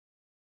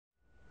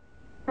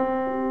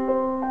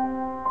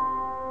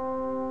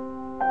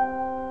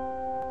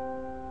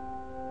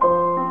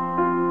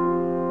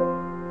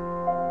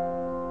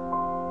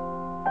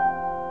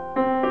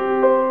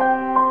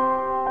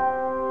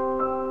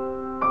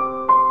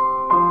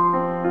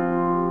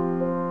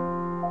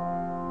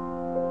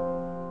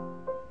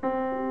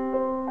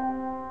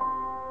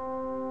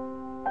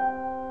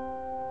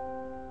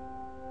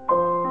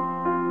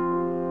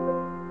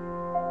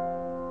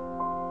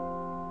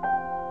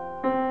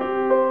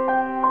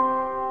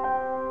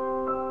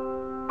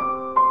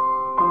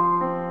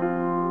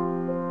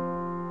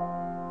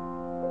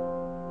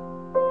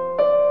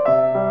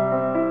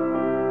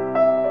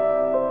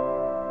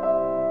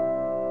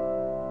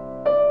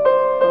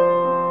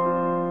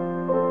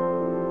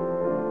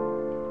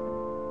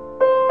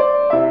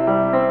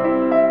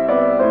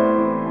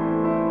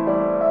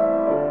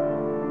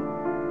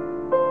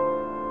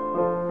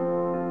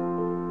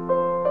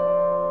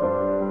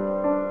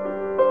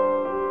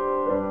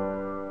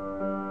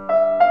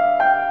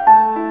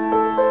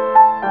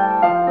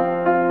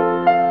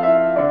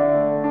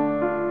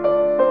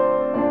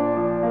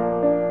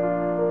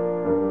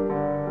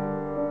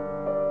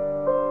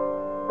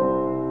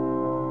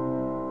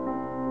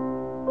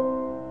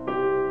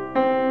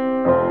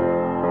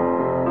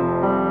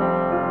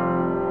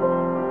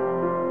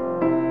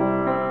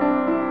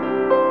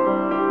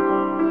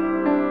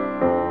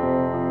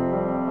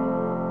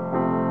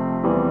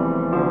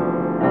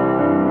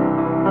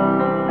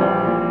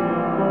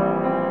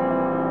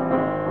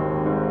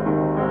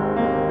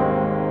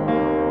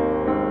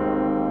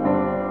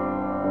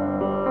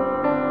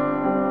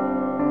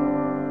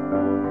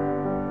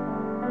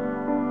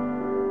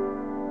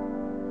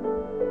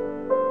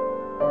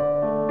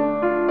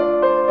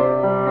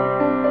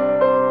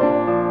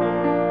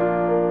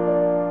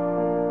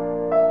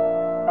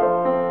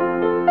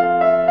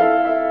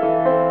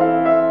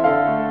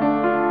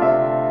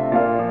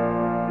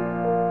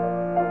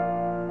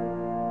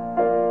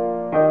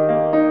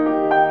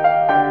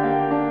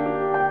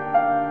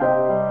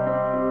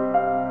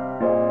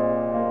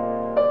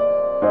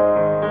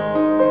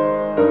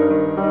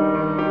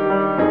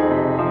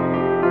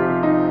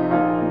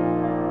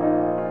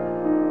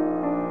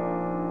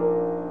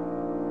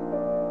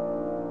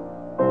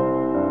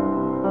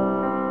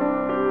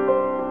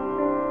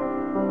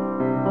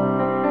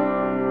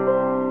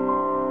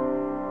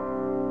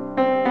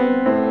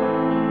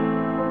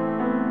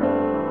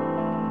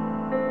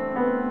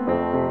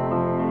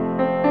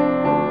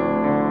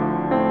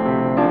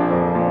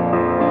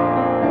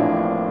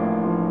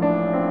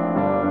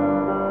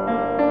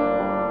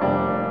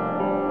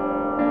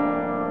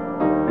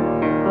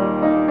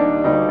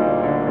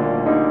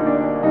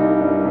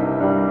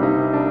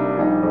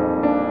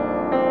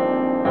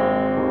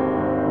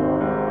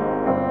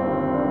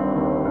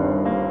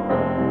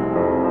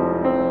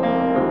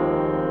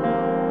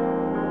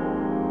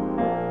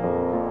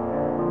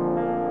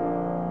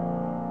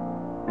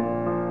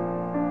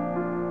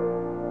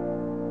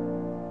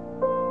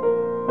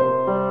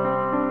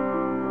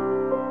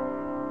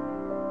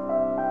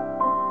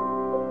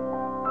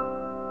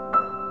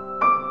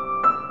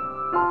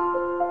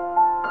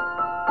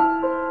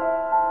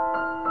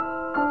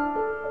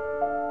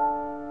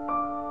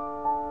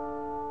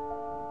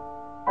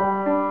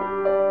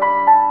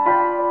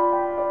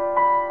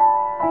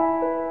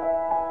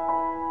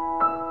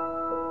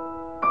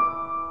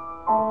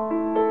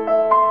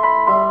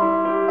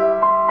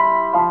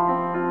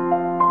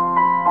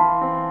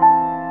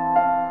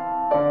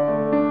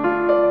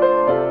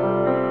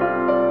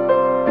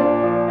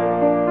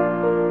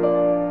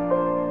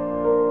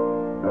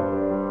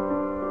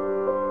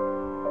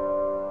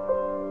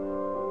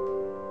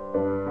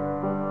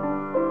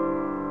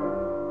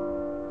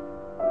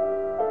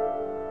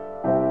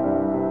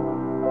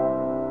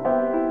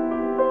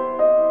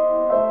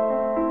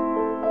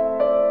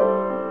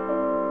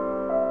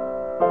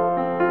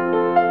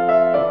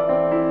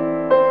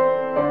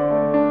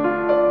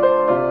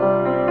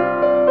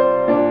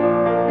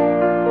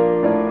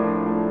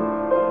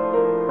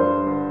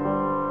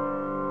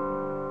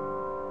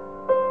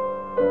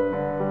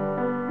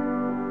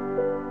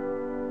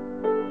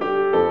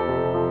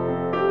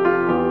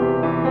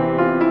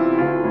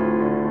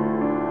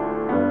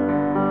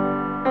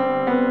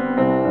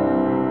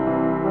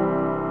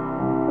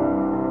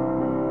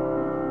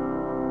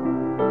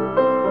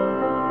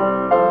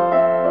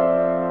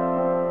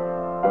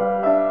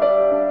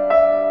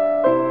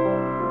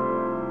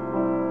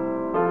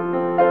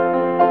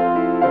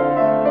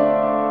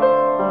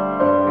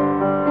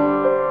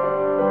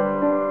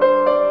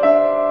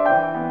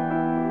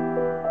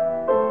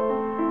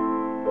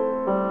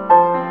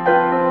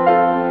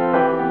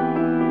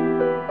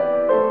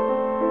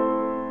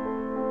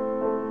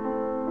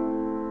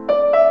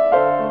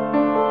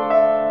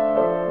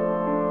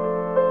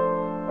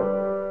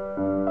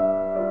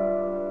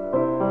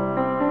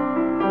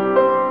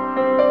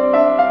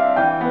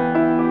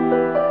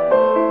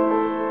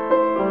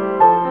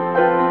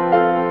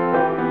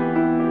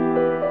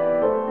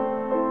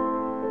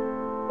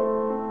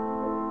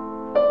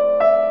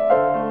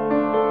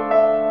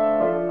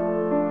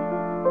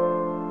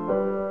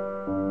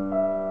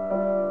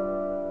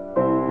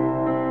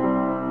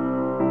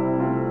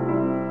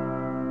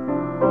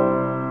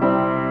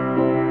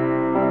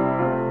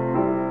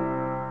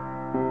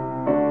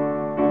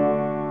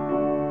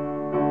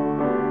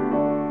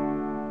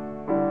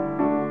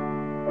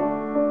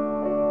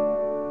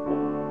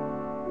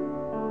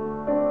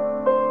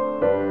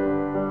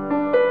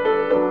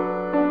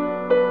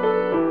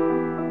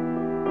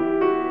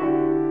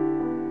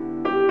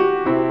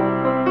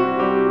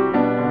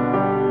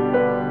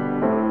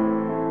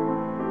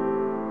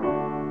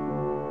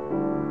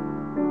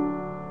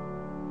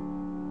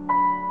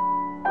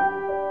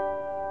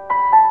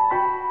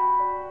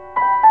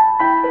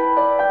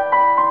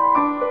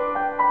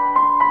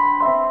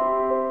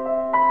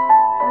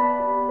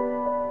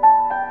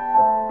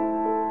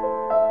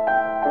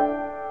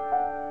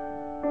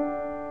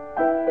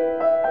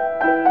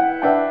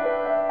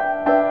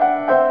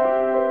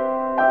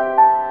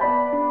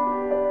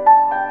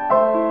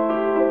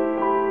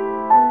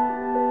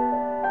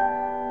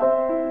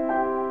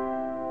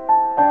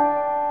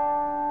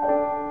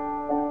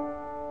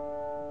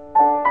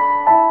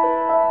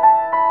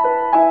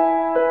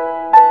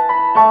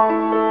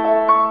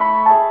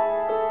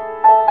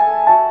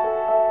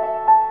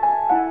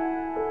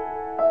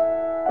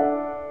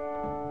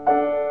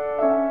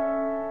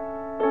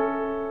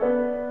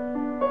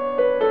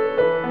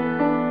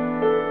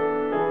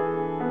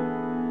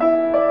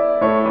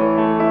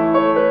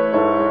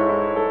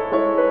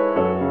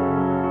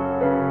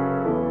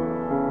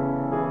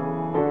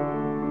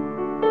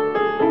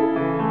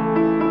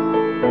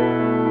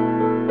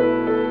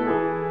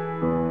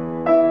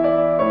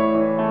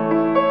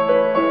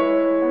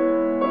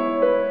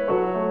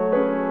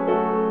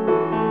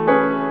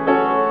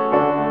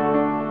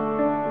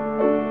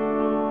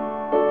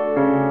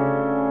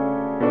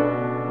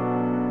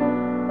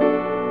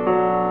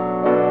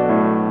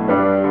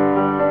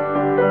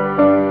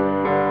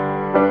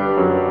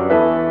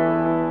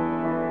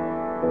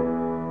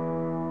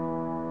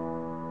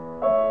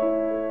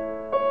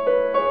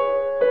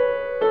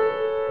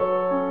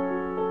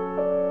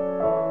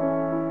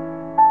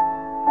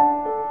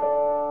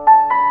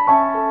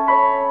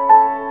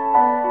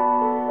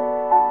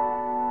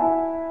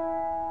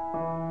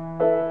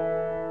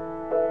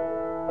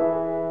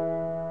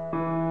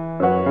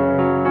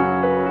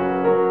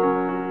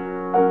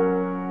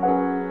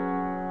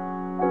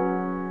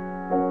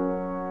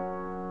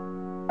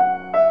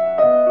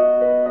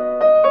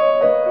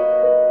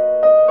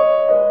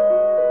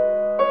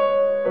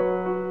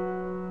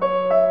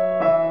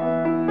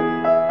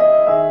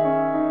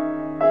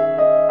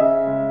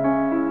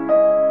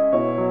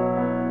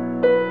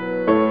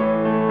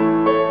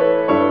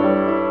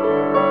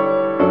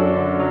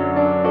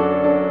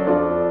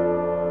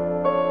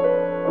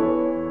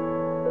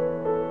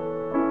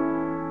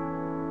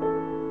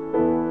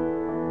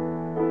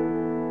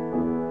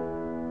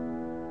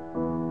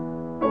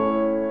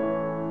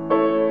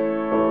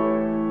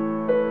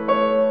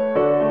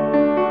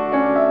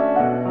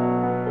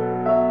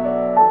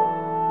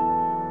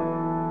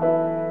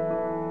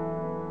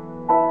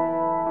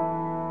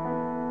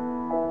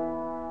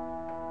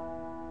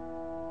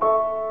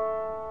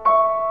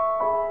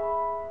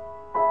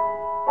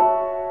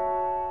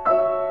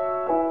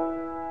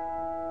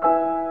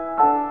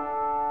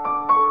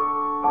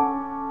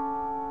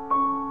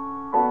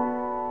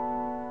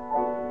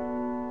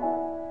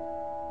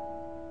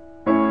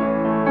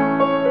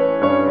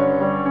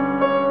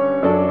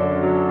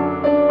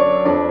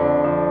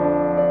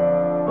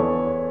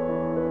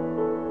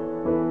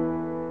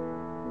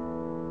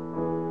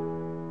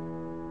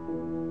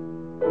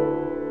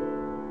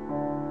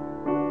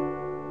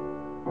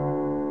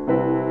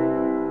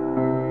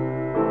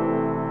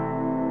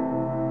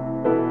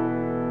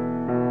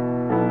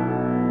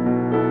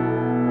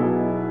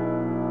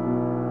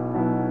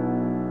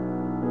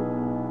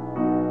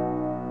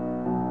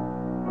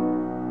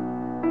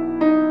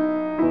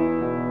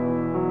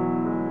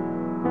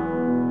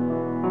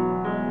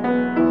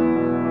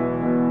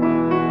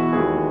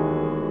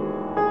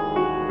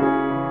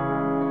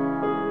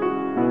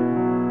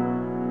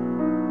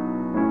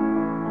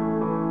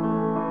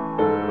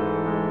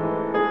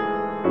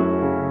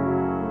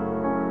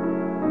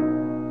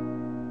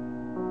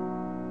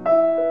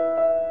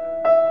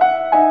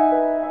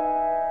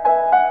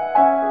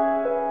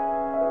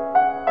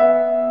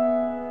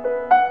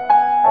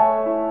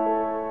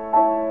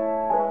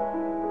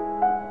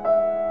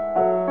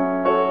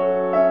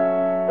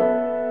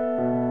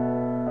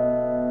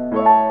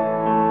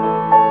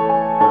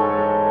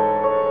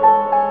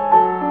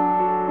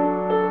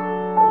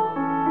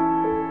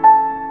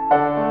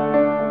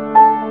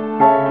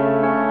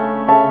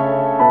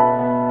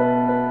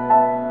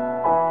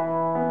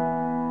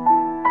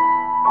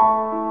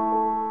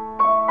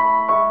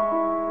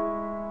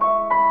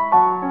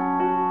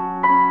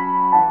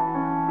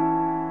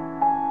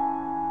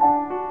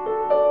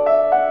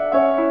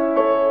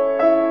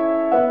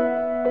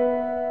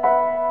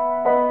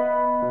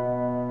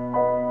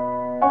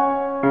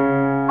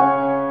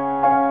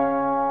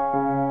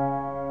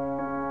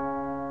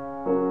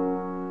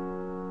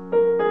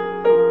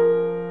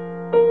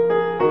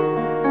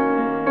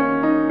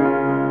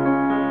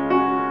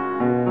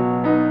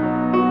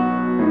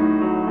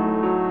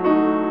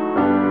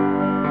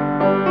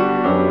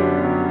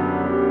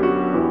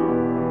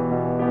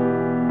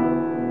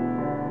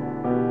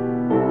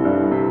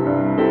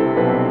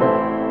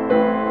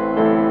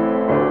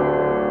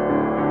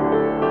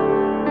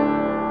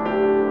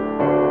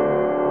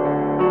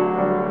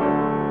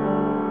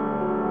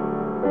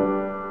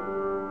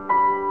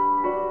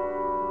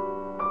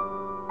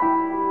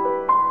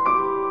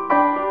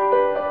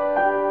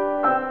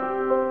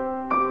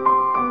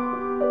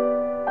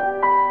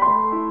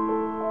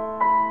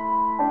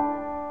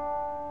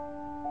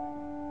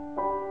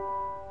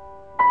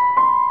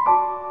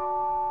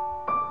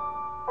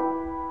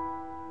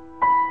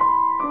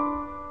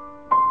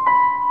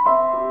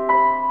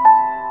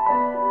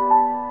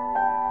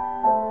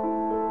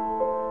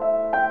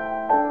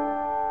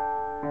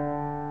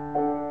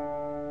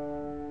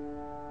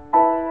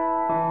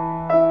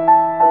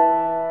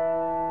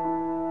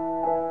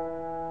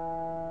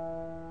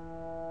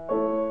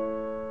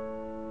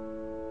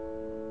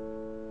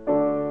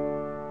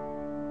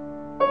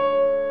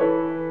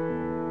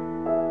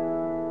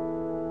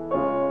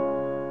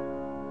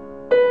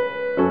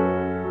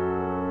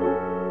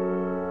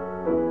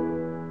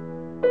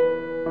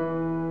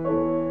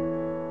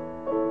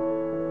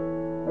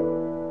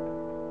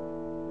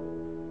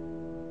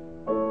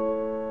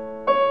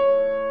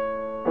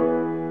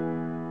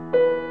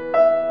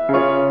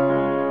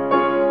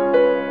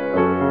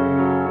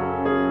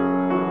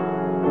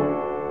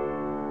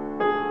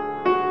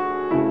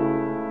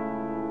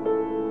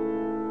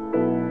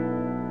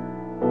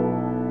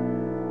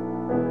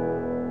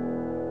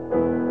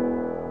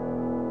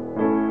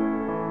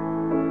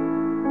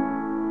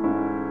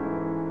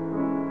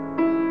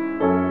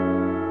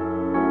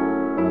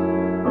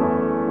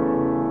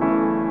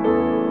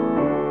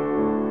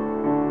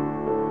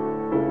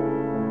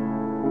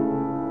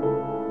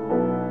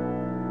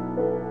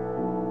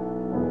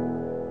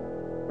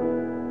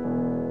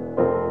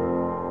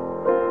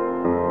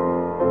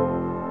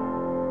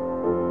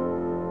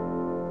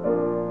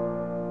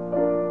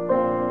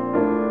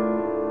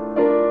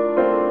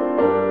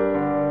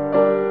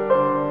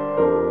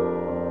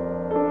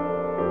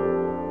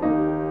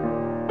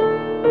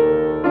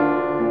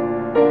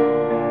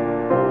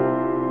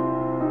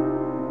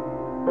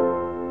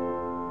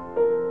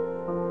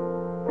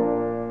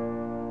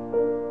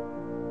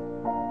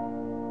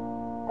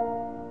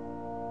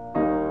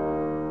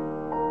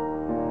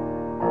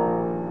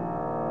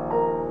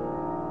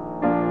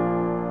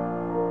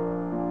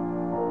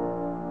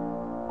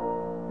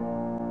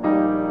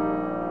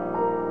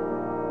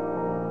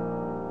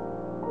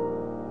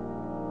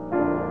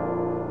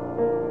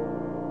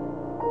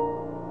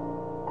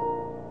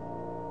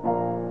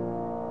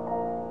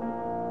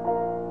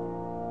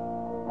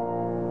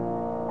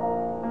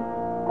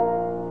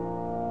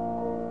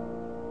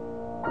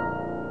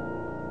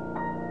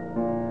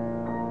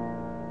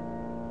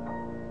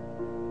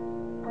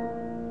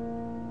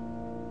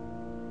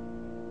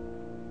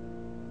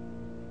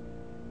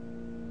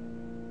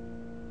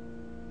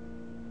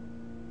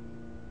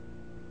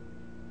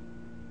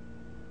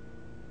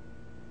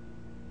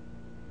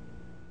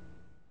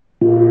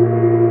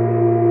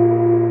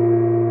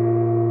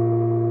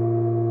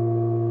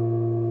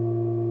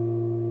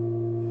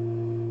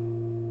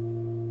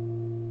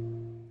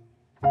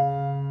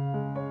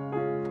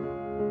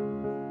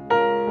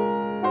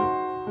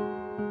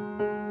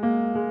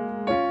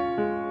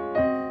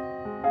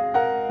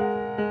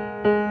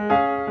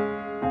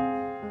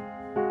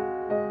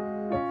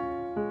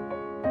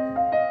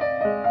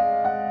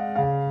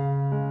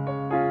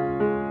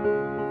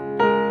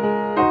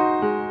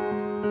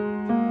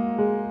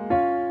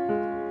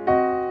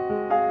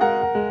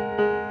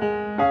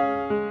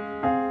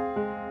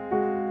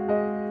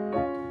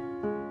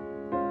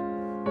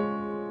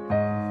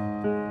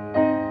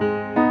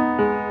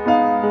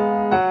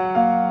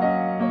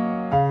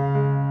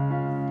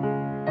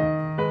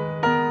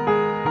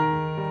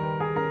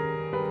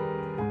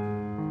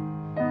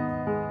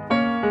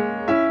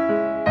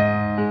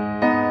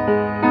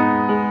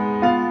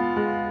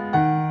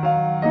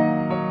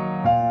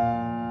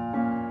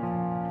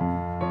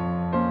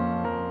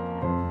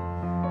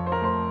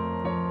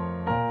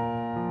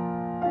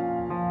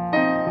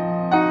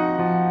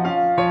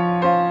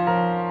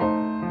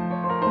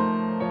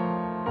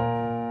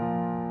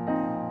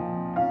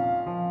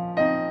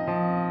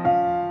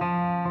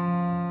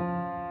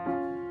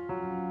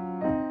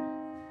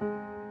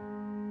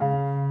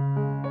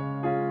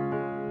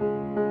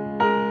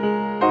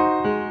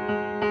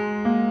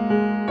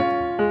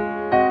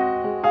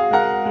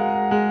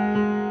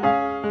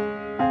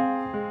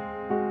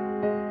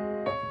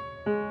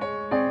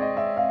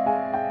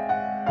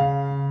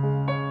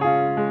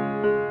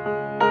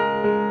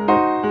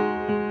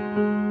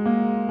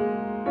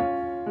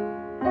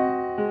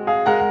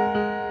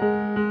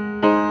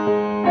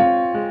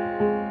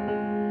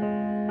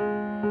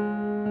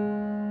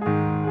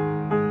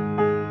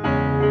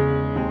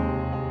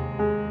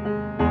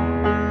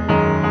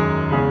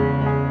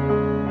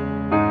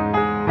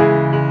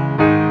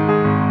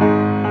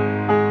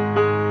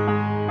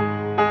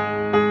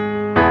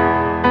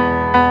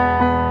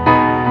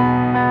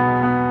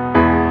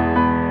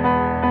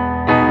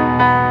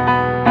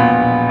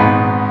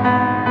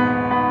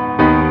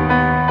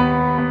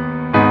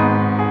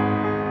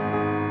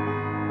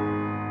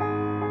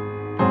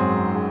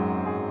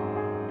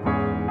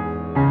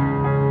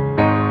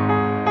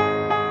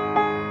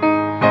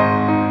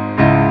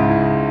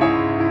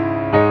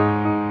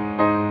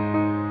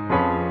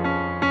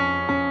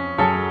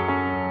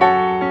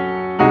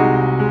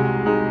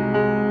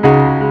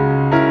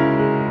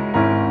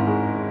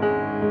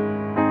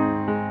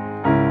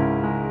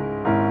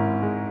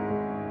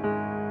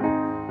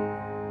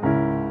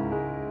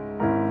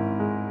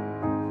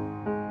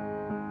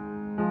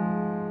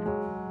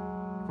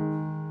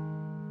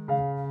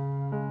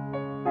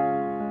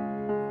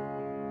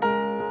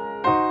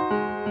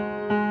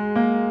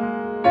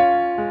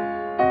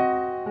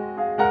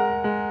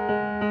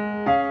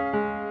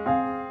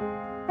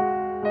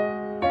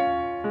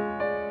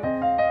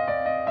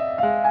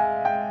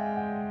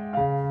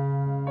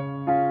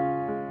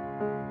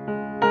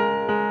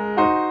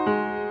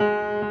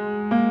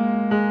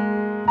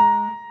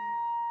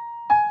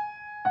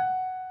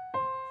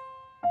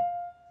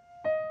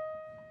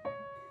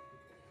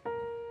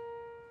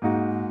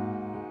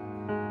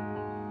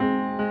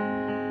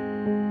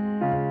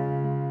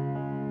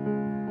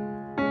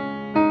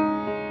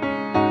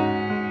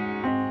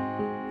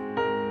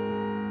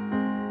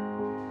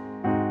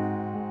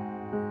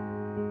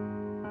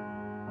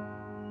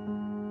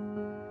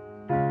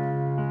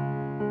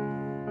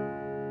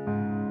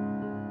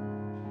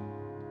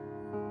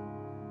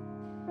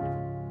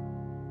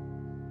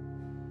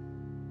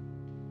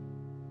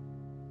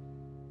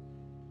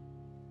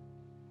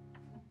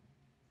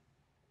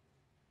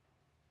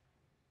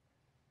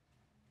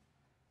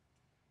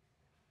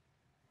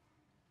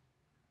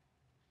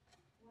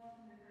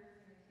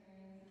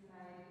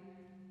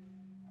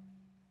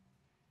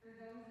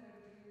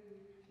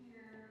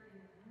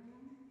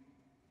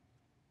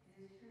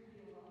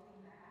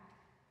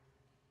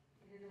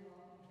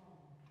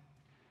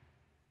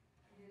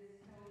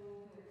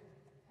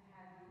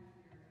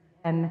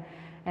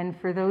And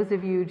for those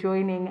of you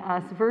joining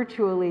us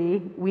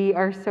virtually, we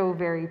are so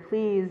very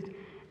pleased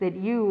that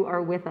you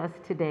are with us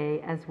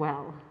today as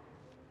well.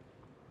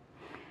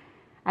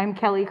 I'm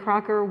Kelly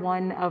Crocker,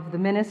 one of the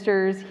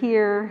ministers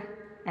here,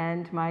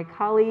 and my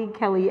colleague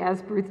Kelly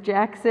Asbruth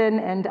Jackson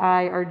and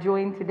I are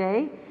joined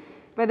today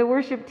by the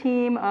worship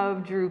team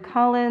of Drew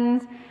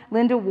Collins,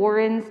 Linda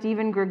Warren,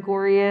 Stephen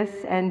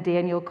Gregorius, and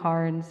Daniel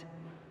Carnes.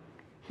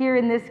 Here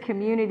in this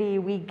community,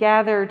 we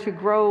gather to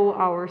grow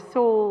our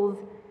souls,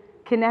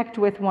 connect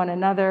with one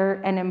another,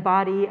 and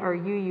embody our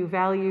UU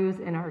values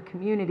in our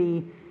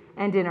community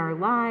and in our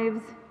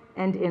lives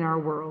and in our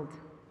world.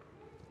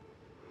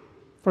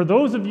 For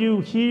those of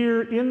you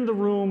here in the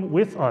room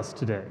with us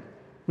today,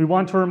 we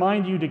want to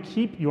remind you to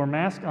keep your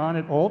mask on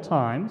at all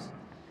times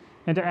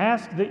and to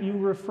ask that you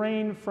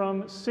refrain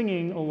from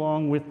singing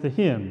along with the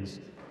hymns.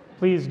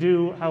 Please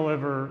do,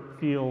 however,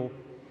 feel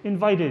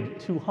invited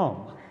to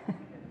hum.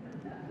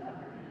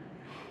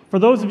 For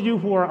those of you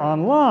who are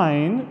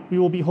online, we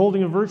will be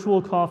holding a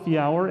virtual coffee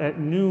hour at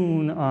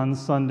noon on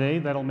Sunday.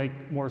 That'll make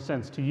more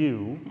sense to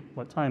you,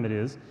 what time it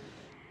is.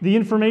 The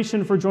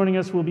information for joining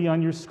us will be on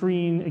your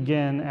screen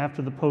again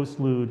after the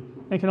postlude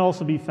and can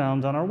also be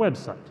found on our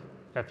website,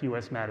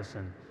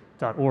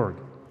 fusmadison.org.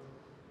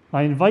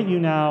 I invite you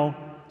now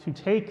to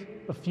take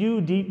a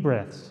few deep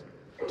breaths,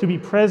 to be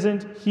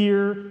present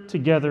here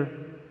together,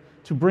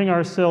 to bring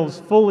ourselves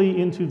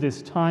fully into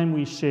this time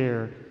we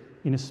share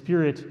in a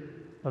spirit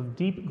of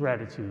deep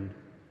gratitude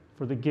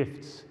for the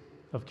gifts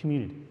of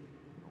community.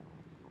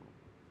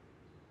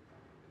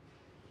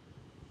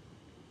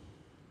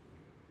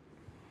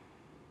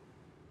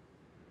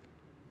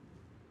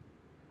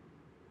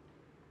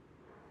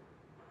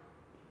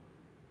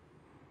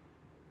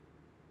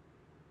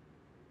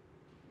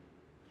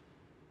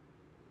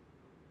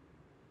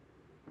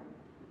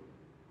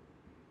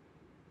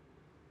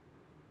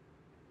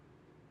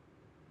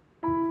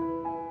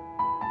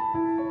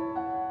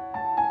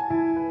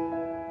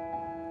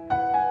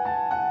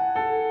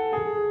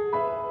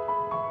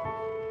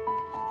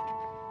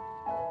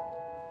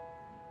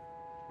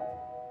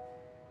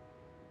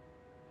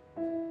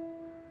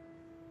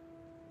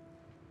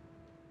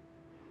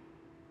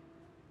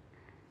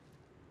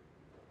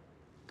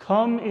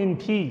 Come in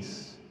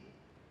peace,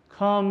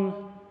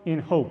 come in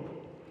hope.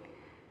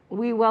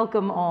 We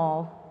welcome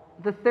all,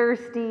 the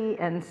thirsty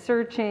and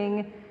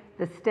searching,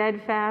 the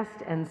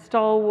steadfast and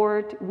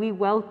stalwart. We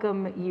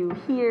welcome you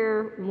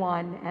here,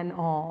 one and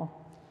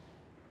all.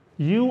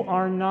 You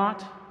are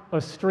not a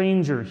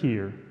stranger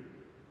here.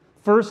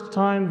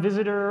 First-time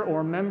visitor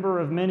or member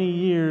of many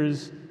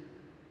years,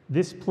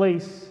 this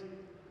place,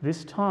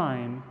 this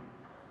time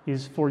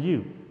is for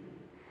you.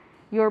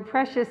 Your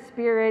precious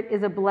spirit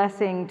is a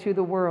blessing to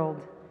the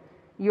world.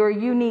 Your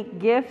unique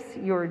gifts,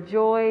 your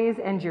joys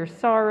and your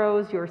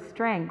sorrows, your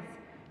strengths,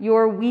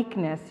 your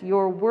weakness,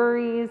 your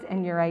worries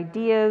and your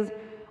ideas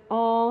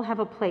all have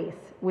a place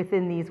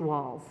within these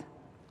walls.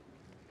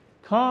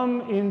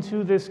 Come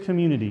into this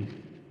community.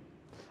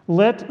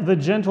 Let the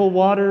gentle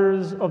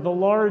waters of the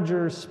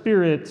larger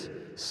spirit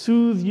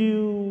soothe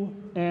you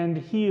and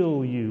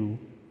heal you.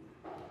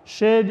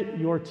 Shed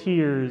your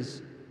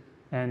tears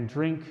and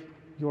drink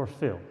your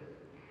fill.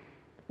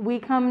 We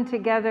come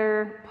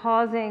together,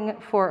 pausing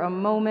for a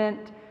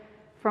moment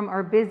from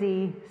our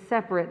busy,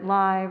 separate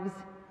lives.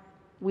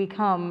 We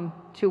come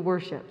to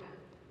worship.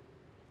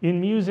 In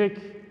music,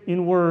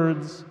 in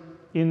words,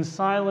 in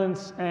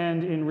silence,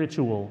 and in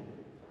ritual,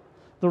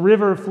 the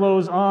river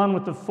flows on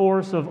with the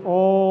force of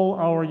all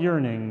our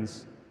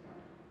yearnings.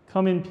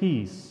 Come in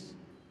peace,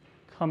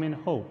 come in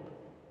hope.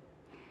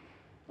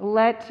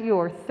 Let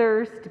your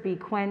thirst be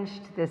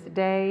quenched this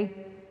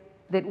day,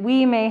 that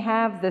we may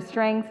have the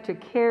strength to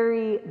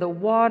carry the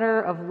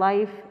water of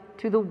life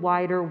to the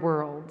wider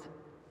world.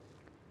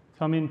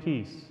 Come in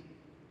peace,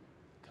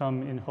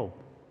 come in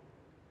hope.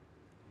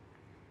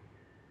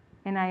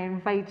 And I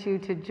invite you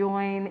to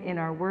join in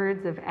our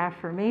words of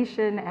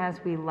affirmation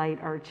as we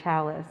light our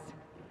chalice.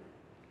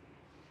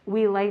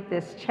 We light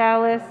this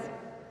chalice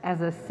as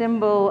a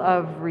symbol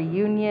of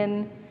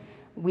reunion.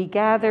 We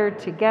gather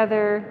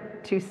together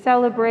to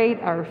celebrate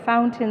our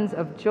fountains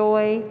of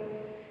joy,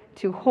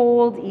 to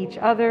hold each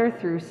other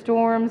through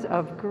storms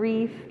of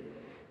grief,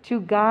 to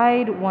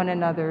guide one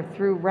another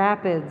through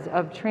rapids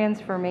of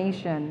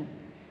transformation,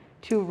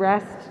 to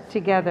rest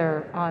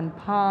together on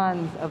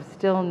ponds of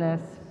stillness.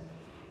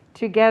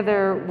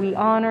 Together we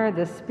honor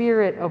the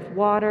spirit of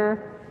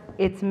water,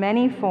 its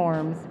many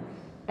forms,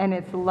 and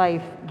its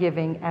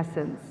life-giving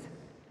essence.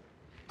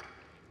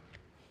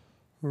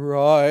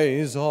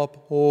 Rise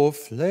up, O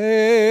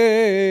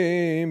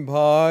flame,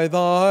 by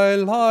thy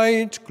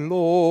light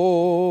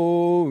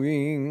glowing.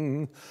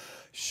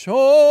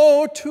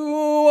 Show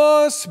to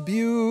us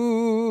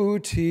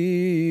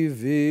beauty,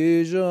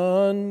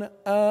 vision,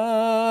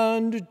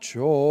 and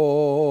joy.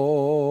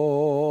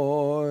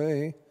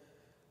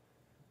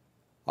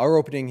 Our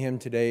opening hymn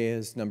today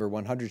is number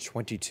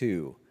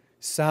 122,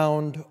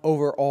 Sound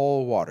Over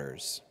All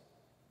Waters.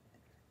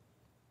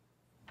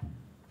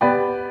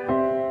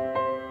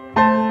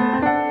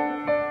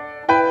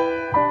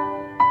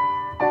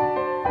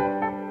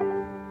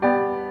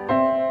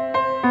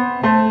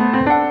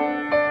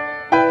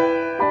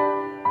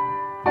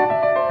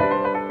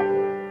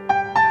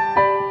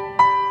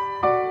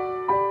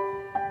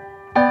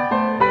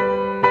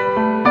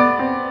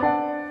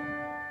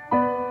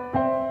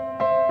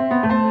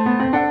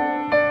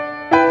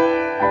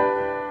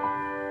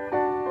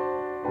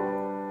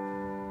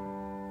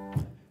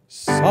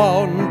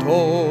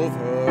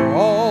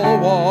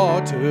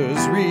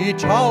 waters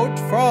reach out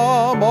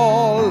from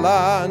all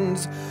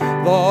lands.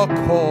 The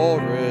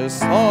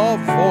chorus of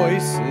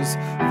voices,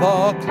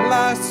 the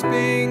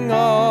clasping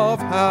of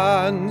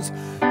hands.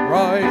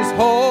 Rise,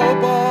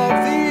 hope of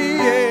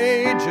the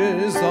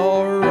ages,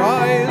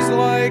 arise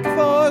like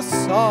the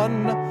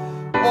sun.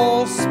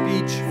 All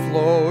speech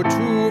flow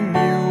to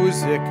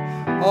music,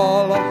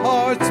 all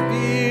hearts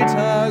beat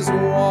as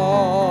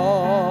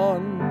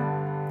one.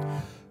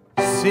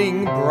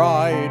 Sing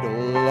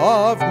bridal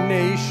of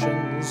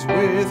nations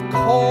with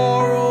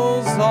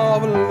chorals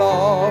of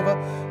love.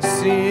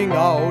 Sing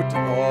out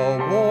the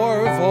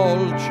war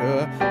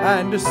vulture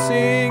and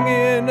sing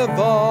in the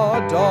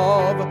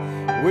dove.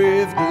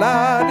 With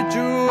glad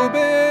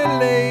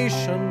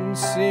jubilation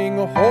sing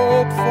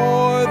hope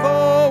for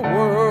the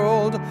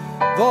world.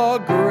 The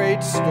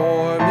great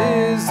storm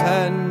is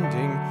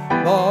ending,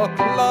 the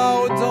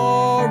clouds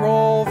are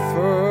all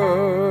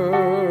furled.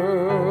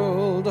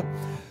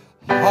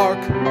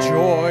 Hark,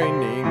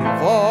 joining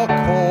the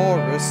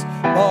chorus,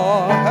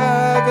 the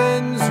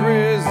heavens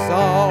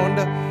resound.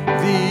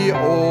 The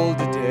old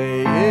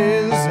day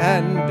is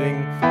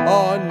ending,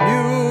 a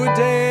new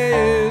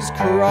day is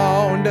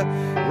crowned.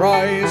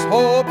 Rise,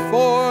 hope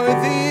for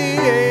the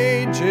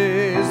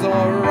ages,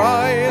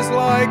 arise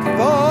like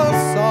the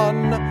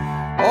sun.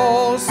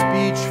 All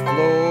speech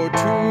flow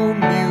to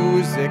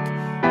music,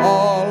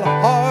 all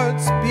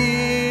hearts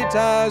beat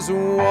as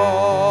one.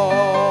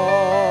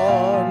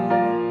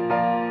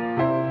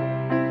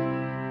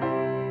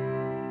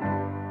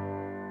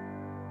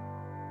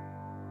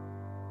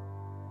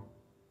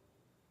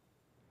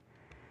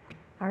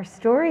 Our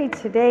story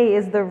today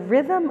is the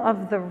rhythm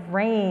of the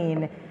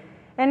rain.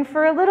 And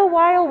for a little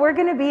while, we're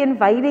going to be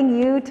inviting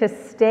you to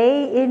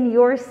stay in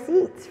your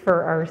seats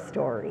for our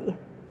story.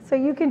 So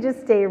you can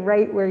just stay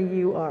right where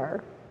you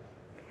are.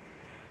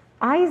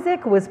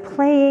 Isaac was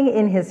playing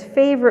in his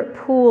favorite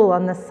pool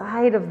on the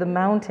side of the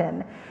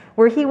mountain,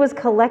 where he was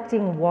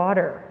collecting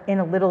water in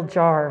a little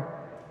jar.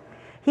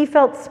 He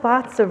felt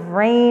spots of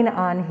rain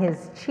on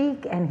his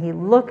cheek, and he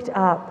looked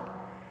up.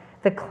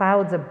 The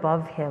clouds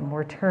above him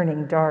were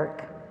turning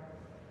dark.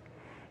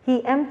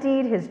 He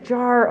emptied his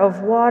jar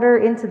of water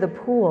into the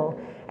pool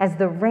as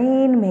the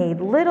rain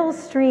made little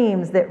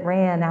streams that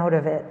ran out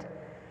of it.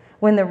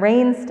 When the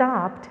rain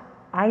stopped,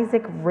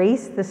 Isaac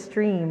raced the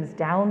streams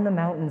down the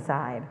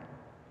mountainside.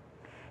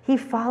 He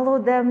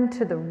followed them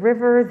to the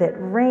river that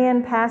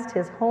ran past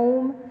his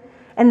home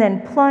and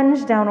then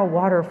plunged down a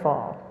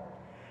waterfall.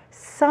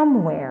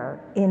 Somewhere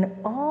in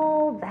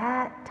all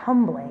that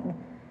tumbling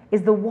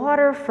is the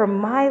water from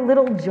my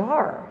little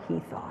jar, he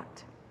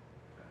thought.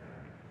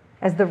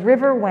 As the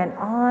river went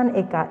on,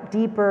 it got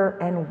deeper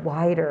and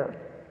wider.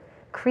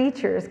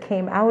 Creatures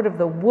came out of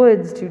the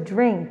woods to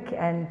drink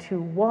and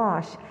to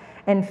wash,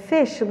 and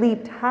fish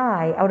leaped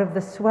high out of the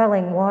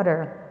swelling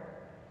water.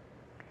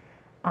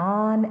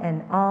 On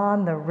and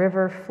on the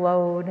river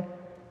flowed,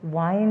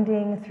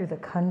 winding through the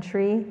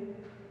country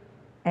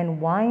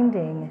and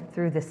winding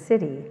through the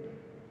city.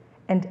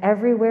 And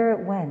everywhere it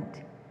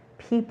went,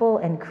 people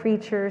and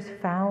creatures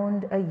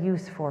found a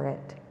use for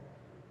it.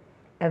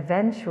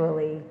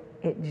 Eventually,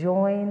 it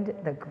joined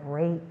the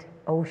great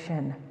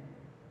ocean.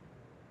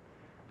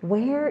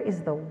 Where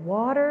is the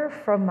water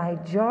from my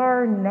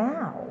jar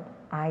now?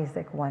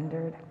 Isaac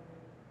wondered.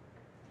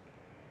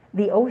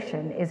 The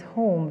ocean is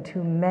home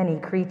to many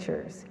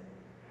creatures.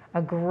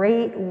 A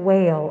great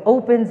whale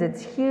opens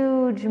its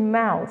huge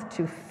mouth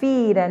to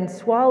feed and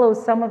swallow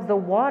some of the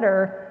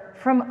water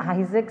from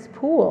Isaac's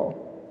pool.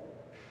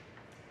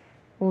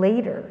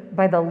 Later,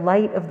 by the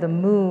light of the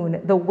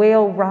moon, the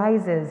whale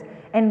rises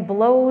and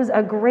blows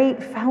a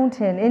great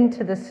fountain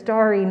into the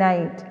starry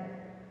night.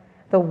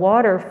 The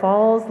water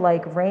falls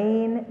like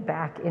rain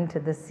back into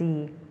the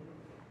sea.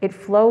 It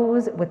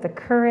flows with the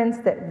currents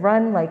that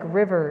run like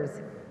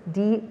rivers,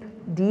 deep,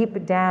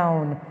 deep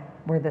down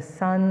where the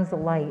sun's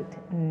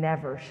light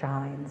never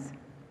shines.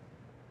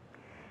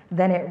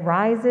 Then it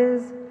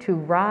rises to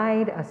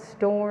ride a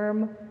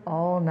storm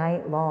all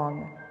night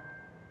long.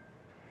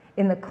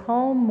 In the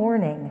calm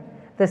morning,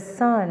 the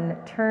sun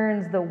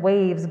turns the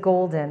waves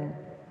golden.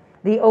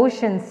 The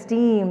ocean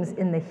steams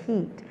in the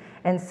heat,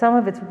 and some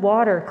of its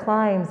water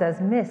climbs as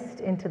mist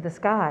into the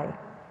sky.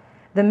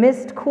 The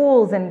mist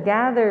cools and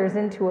gathers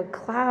into a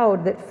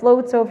cloud that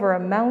floats over a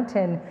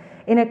mountain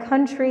in a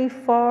country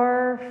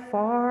far,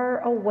 far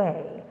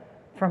away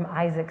from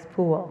Isaac's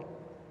pool.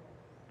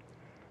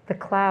 The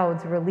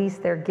clouds release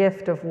their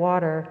gift of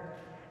water.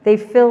 They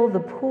fill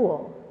the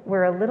pool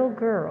where a little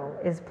girl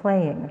is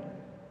playing.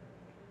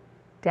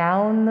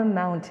 Down the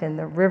mountain,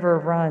 the river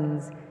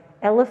runs.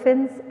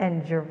 Elephants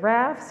and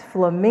giraffes,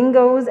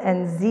 flamingos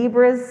and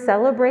zebras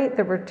celebrate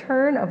the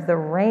return of the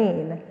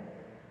rain.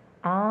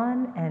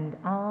 On and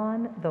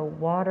on the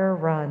water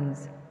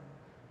runs,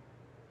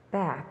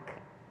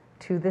 back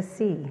to the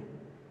sea,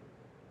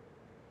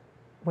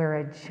 where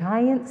a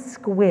giant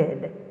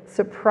squid,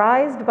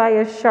 surprised by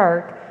a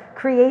shark,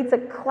 creates a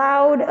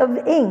cloud of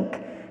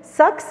ink,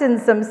 sucks in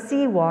some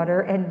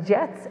seawater, and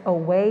jets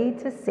away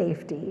to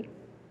safety.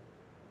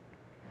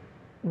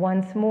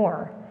 Once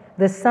more,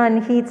 The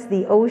sun heats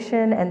the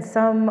ocean, and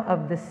some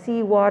of the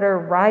seawater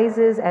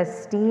rises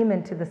as steam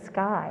into the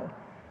sky,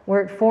 where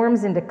it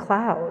forms into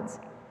clouds.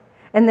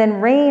 And then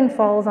rain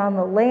falls on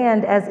the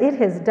land as it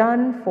has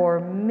done for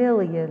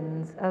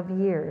millions of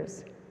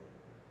years.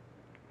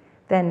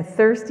 Then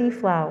thirsty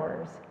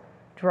flowers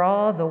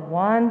draw the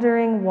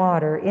wandering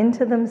water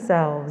into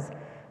themselves,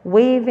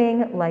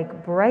 waving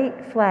like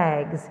bright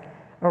flags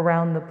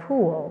around the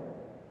pool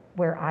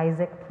where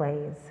Isaac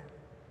plays.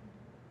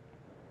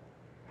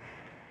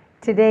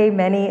 Today,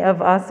 many of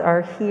us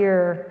are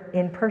here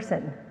in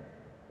person,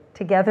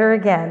 together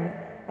again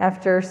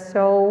after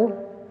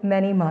so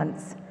many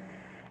months,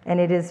 and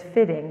it is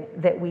fitting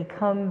that we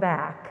come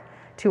back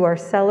to our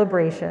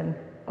celebration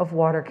of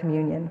water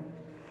communion.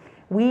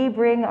 We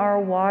bring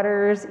our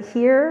waters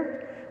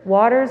here,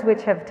 waters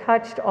which have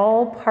touched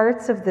all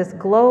parts of this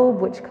globe,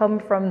 which come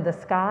from the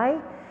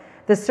sky,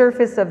 the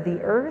surface of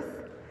the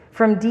earth,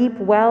 from deep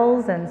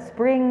wells and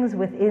springs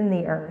within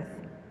the earth.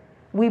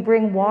 We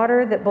bring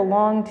water that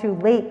belong to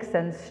lakes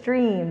and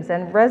streams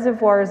and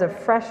reservoirs of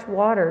fresh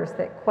waters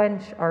that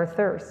quench our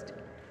thirst.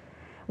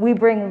 We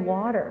bring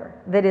water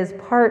that is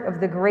part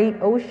of the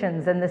great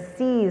oceans and the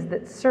seas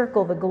that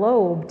circle the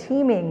globe,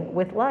 teeming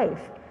with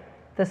life,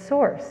 the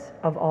source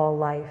of all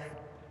life.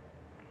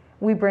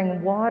 We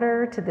bring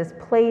water to this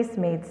place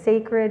made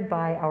sacred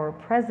by our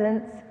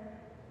presence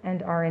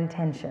and our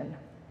intention.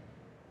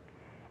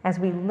 As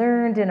we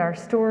learned in our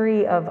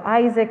story of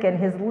Isaac and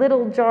his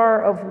little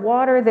jar of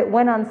water that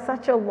went on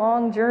such a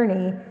long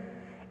journey,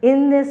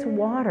 in this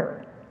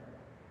water,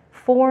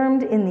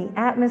 formed in the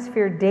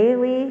atmosphere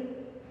daily,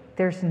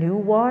 there's new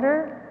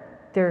water,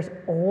 there's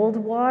old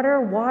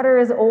water, water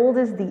as old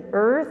as the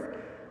earth,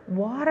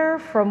 water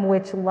from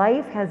which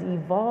life has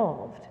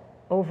evolved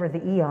over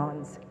the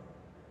eons.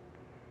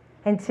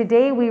 And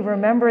today we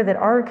remember that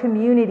our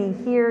community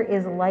here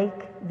is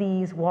like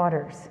these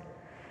waters.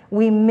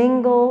 We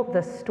mingle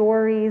the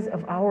stories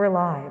of our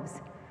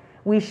lives.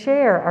 We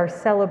share our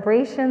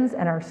celebrations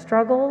and our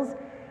struggles.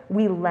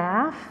 We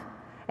laugh,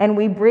 and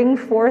we bring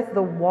forth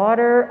the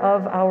water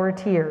of our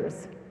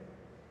tears.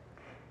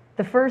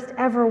 The first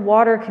ever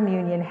water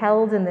communion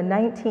held in the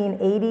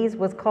 1980s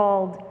was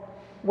called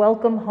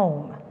Welcome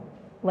Home,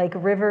 like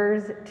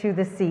rivers to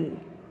the sea.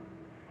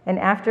 And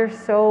after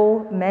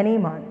so many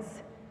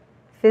months,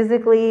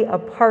 physically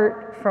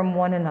apart from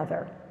one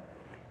another,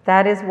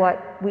 that is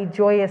what we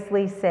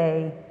joyously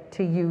say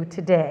to you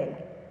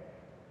today.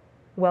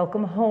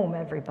 Welcome home,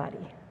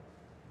 everybody.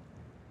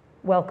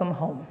 Welcome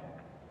home.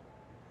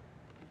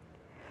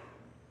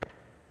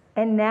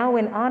 And now,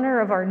 in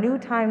honor of our new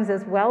times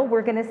as well,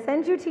 we're going to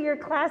send you to your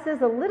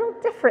classes a little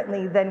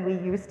differently than we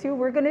used to.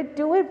 We're going to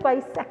do it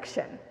by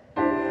section.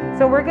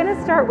 So we're going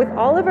to start with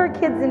all of our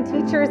kids and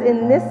teachers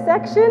in this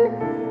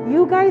section.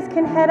 You guys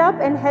can head up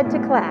and head to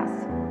class.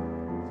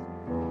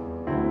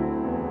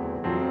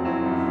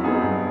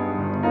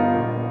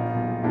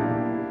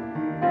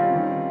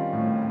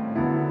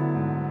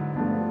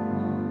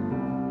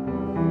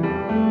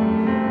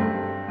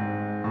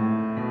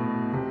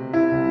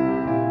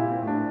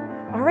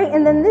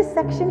 And then this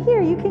section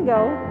here, you can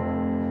go.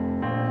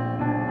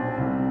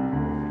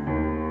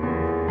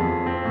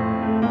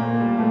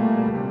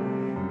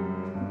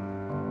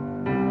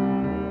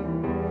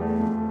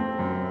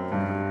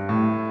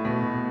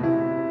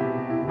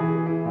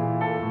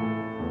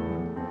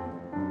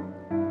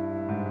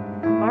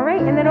 All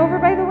right, and then over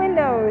by the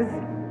windows.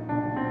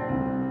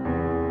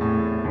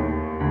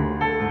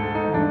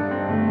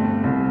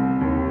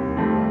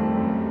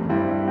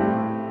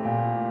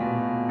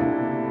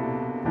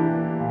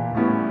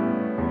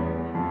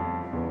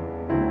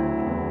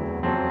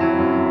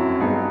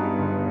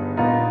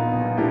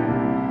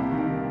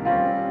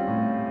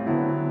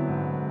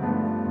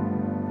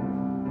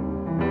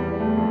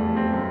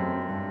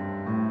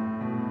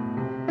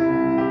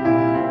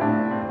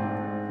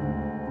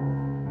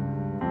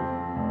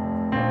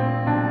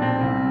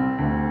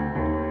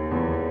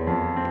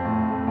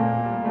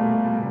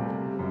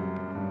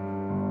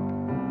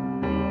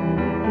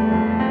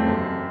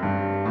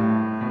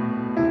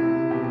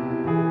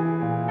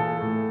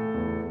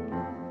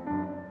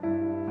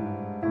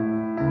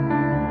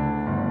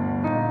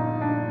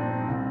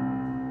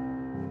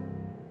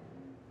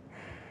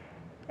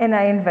 And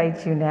I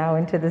invite you now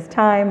into this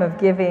time of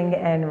giving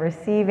and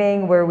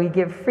receiving, where we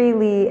give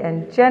freely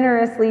and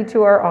generously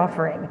to our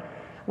offering,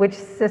 which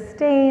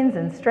sustains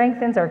and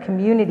strengthens our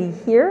community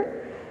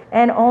here,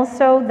 and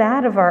also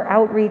that of our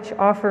outreach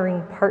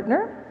offering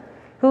partner,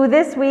 who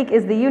this week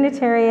is the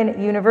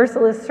Unitarian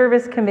Universalist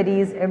Service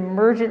Committee's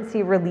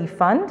Emergency Relief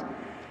Fund,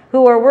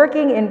 who are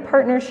working in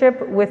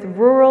partnership with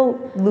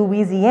rural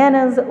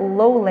Louisiana's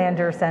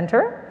Lowlander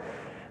Center,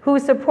 who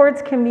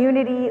supports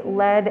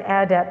community-led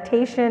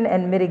adaptation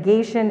and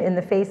mitigation in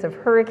the face of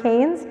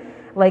hurricanes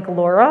like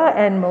Laura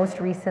and most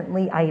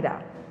recently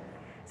Ida.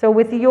 So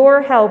with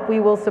your help, we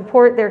will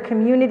support their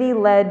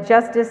community-led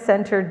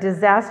justice-centered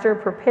disaster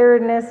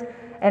preparedness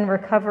and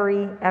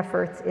recovery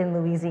efforts in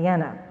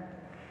Louisiana.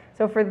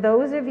 So for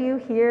those of you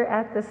here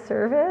at the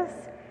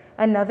service,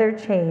 Another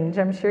change,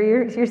 I'm sure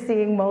you're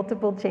seeing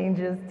multiple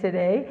changes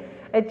today.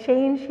 A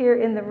change here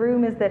in the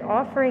room is that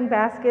offering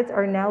baskets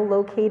are now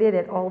located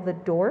at all the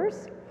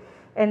doors.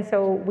 And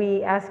so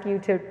we ask you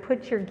to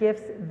put your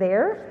gifts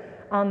there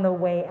on the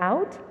way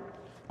out.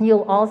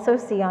 You'll also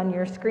see on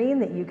your screen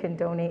that you can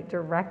donate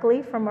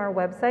directly from our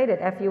website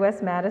at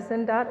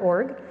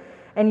fusmadison.org,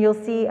 and you'll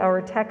see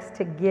our text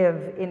to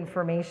give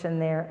information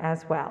there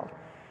as well.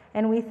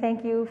 And we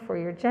thank you for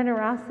your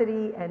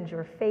generosity and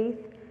your faith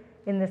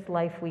in this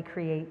life we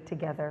create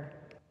together.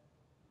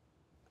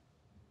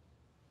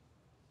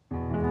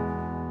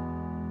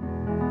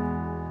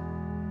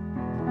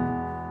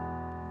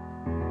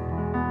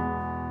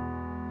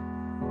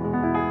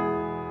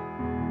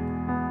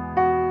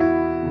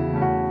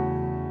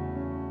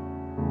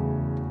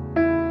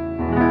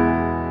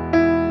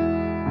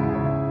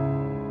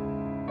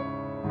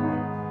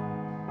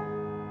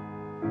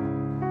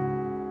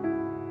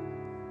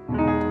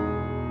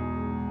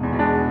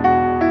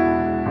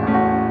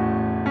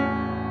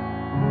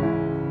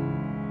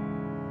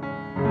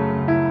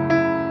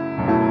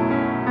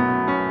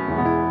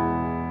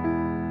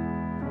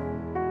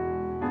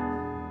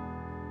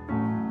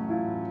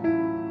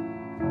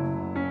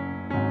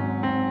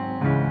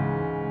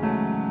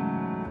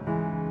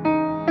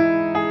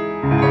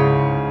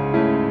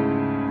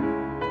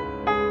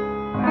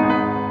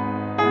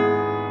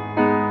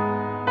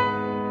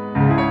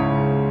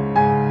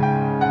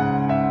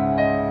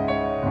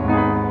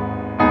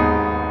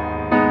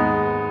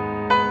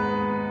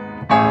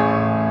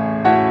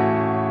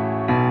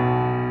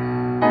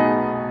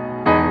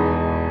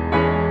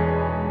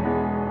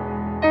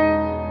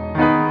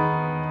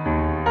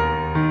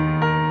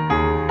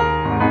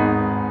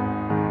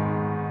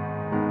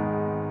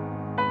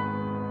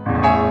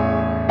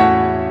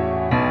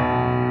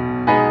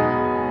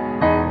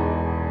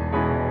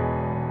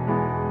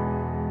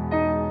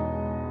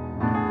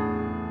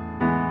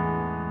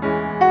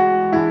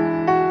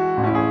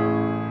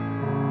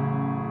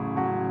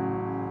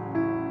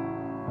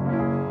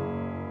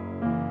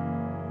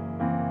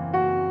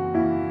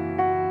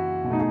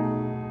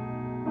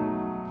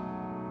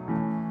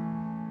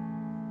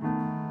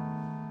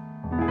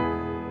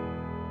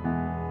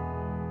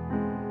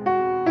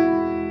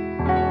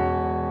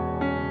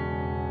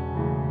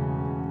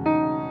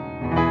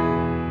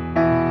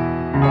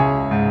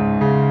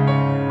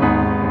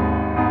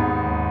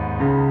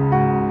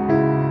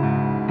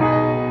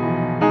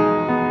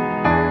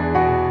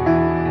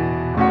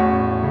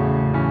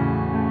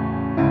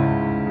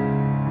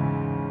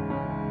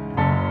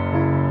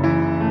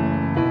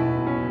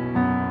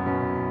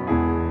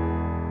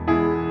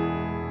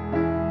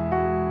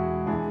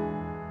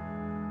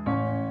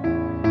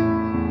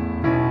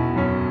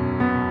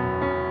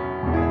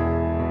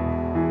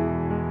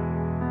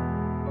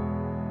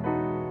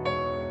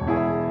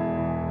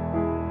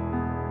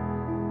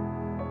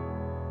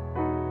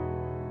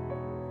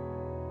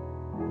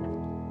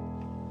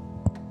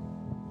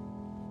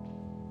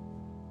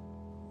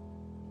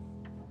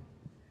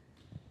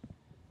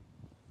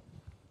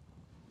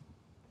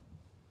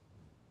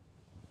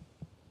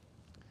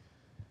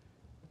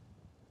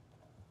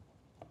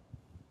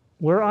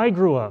 Where I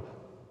grew up,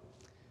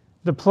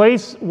 the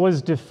place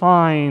was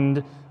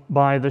defined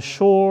by the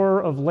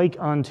shore of Lake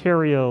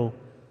Ontario,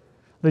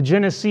 the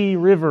Genesee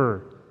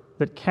River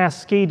that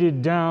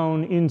cascaded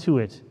down into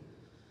it,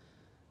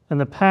 and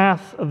the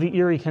path of the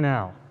Erie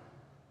Canal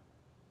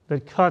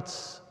that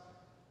cuts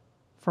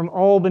from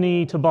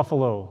Albany to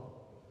Buffalo,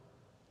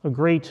 a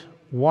great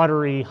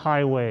watery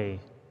highway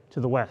to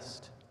the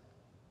west.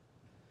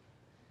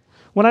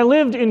 When I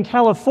lived in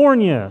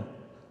California,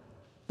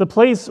 the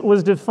place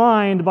was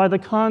defined by the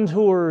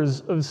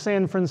contours of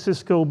San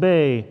Francisco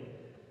Bay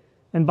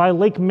and by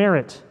Lake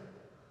Merritt,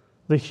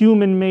 the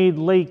human-made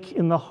lake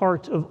in the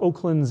heart of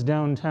Oakland's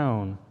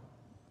downtown.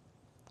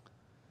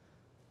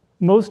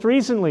 Most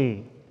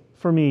recently,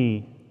 for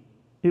me,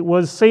 it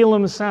was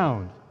Salem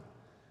Sound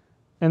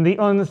and the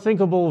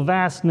unthinkable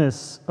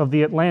vastness of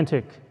the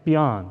Atlantic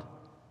beyond.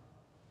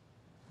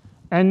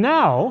 And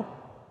now,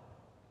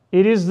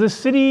 it is the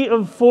city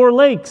of 4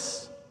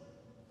 lakes,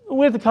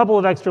 with a couple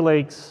of extra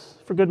lakes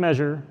for good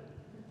measure.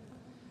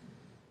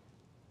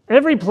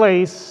 Every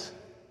place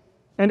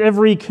and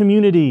every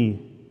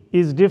community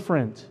is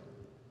different,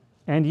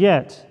 and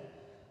yet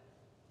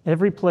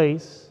every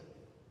place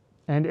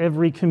and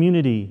every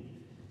community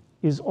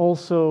is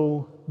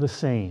also the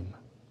same.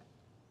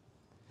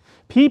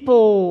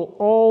 People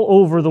all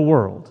over the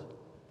world,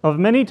 of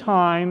many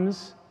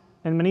times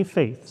and many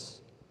faiths,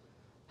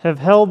 have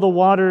held the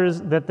waters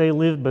that they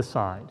live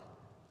beside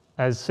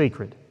as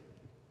sacred.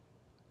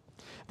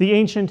 The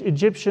ancient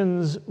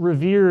Egyptians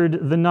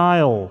revered the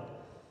Nile.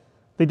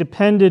 They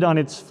depended on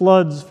its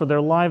floods for their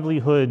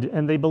livelihood,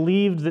 and they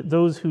believed that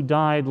those who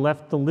died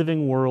left the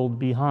living world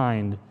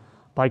behind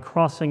by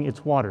crossing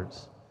its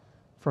waters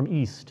from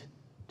east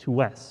to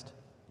west.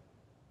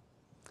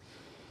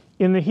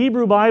 In the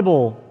Hebrew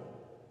Bible,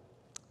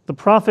 the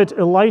prophet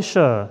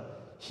Elisha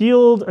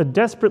healed a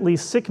desperately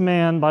sick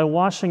man by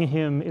washing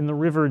him in the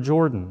river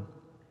Jordan.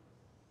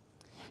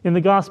 In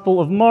the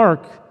Gospel of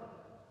Mark,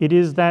 it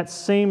is that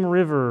same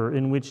river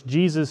in which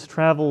Jesus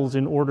travels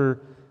in order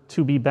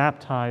to be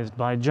baptized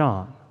by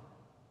John.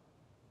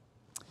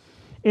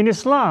 In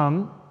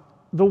Islam,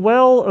 the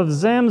well of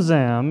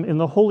Zamzam in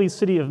the holy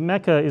city of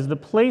Mecca is the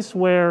place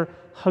where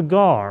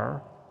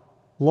Hagar,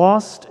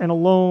 lost and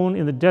alone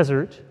in the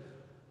desert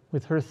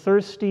with her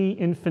thirsty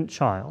infant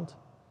child,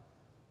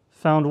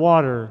 found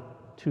water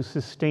to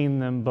sustain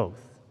them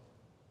both.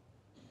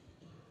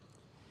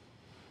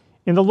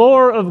 In the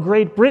lore of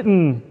Great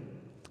Britain,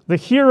 the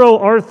hero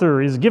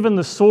Arthur is given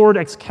the sword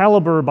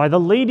Excalibur by the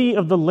Lady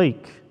of the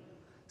Lake,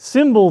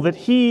 symbol that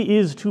he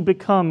is to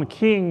become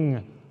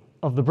king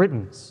of the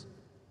Britons.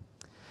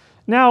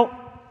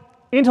 Now,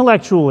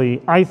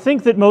 intellectually, I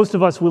think that most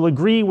of us will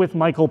agree with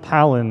Michael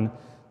Palin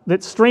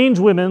that strange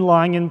women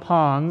lying in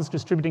ponds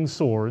distributing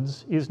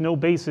swords is no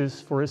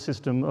basis for a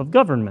system of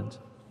government.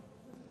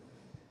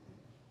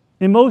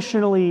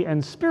 Emotionally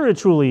and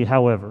spiritually,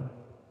 however,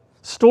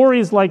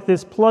 stories like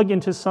this plug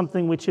into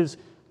something which is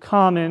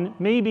common,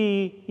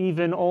 maybe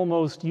even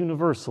almost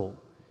universal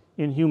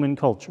in human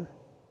culture.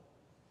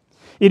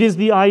 It is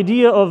the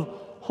idea of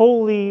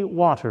holy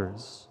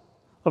waters,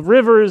 of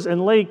rivers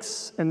and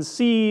lakes and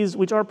seas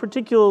which are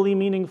particularly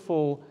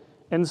meaningful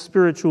and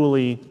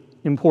spiritually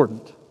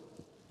important.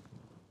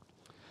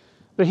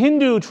 The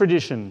Hindu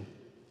tradition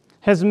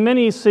has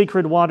many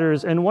sacred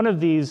waters, and one of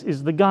these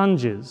is the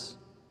Ganges,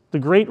 the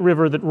great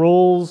river that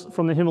rolls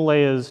from the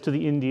Himalayas to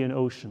the Indian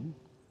Ocean.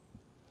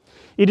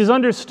 It is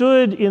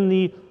understood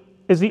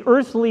as the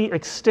earthly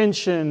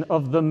extension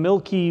of the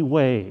Milky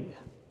Way.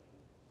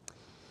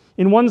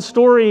 In one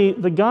story,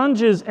 the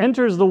Ganges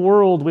enters the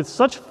world with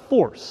such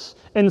force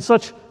and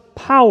such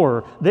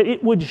power that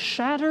it would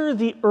shatter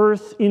the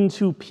earth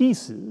into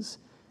pieces,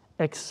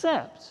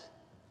 except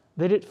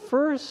that it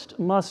first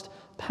must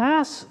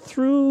pass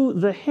through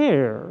the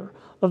hair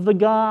of the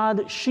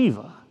god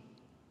Shiva,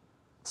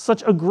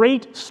 such a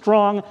great,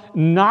 strong,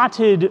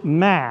 knotted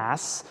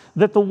mass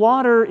that the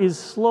water is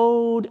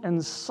slowed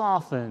and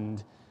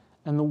softened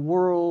and the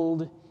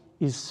world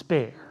is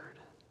spared.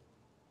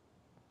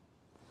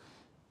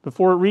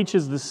 Before it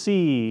reaches the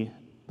sea,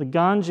 the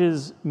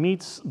Ganges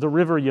meets the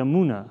river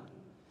Yamuna,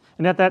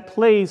 and at that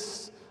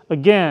place,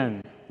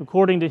 again,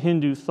 according to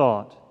Hindu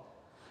thought,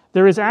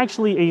 there is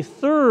actually a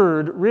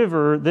third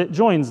river that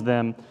joins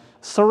them,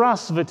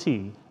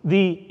 Sarasvati,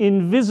 the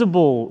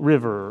invisible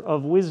river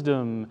of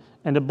wisdom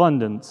and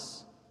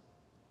abundance.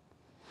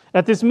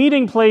 At this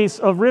meeting place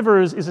of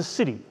rivers is a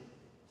city,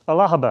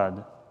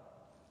 Allahabad,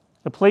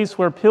 a place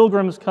where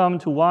pilgrims come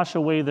to wash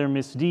away their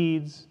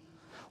misdeeds,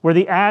 where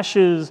the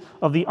ashes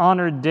of the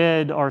honored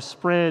dead are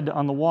spread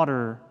on the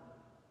water.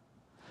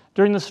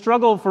 During the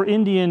struggle for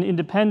Indian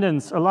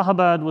independence,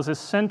 Allahabad was a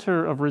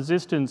center of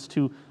resistance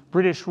to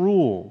British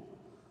rule,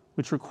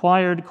 which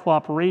required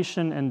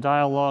cooperation and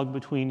dialogue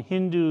between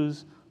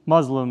Hindus,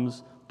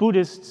 Muslims,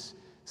 Buddhists,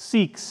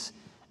 Sikhs,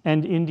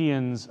 and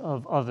Indians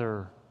of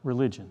other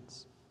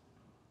religions.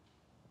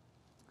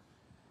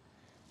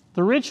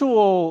 The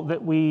ritual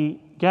that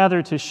we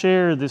gather to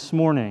share this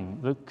morning,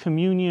 the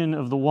communion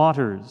of the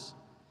waters,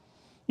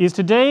 is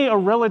today a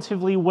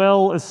relatively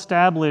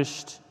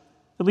well-established,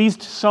 at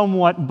least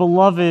somewhat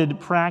beloved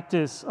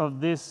practice of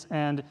this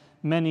and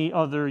many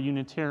other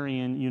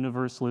Unitarian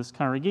Universalist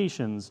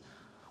congregations,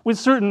 with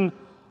certain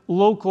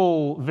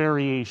local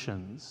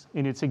variations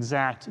in its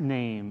exact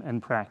name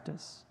and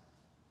practice.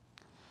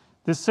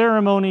 This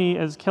ceremony,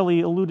 as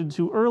Kelly alluded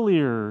to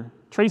earlier,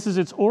 traces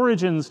its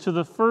origins to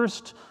the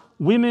first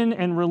Women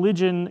and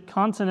Religion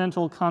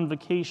Continental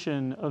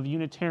Convocation of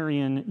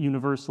Unitarian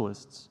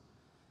Universalists.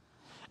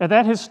 At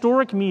that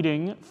historic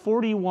meeting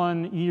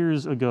 41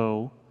 years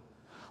ago,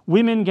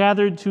 women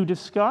gathered to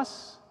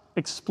discuss,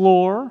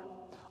 explore,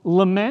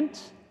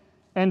 lament,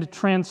 and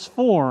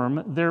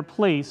transform their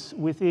place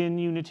within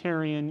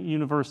Unitarian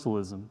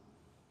Universalism,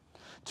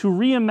 to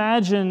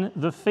reimagine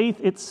the faith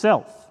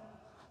itself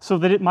so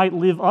that it might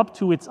live up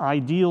to its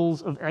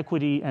ideals of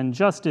equity and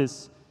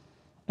justice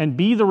and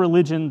be the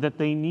religion that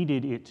they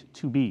needed it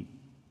to be.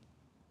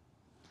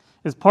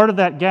 As part of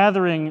that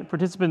gathering,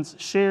 participants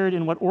shared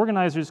in what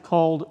organizers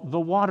called the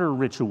water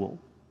ritual,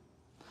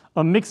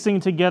 a mixing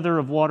together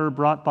of water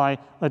brought by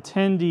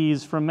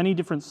attendees from many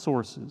different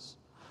sources,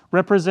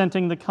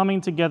 representing the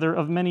coming together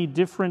of many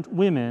different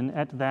women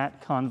at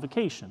that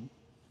convocation.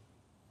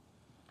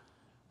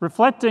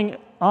 Reflecting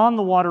on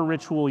the water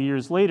ritual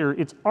years later,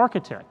 its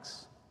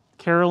architects,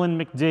 Carolyn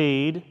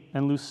McDade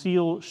and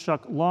Lucille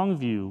Shuck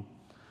Longview,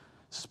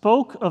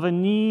 spoke of a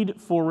need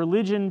for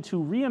religion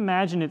to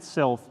reimagine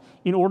itself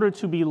in order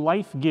to be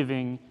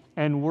life-giving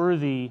and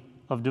worthy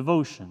of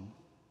devotion.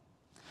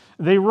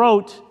 They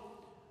wrote,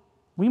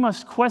 "We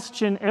must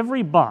question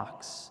every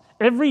box,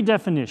 every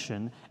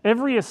definition,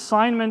 every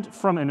assignment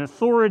from an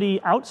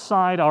authority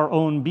outside our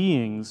own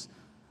beings,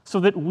 so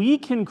that we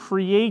can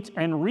create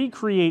and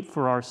recreate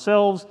for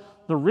ourselves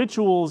the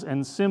rituals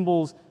and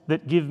symbols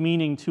that give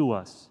meaning to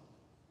us.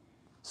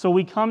 So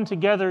we come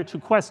together to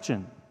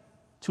question,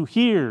 to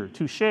hear,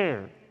 to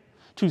share,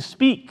 to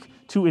speak,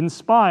 to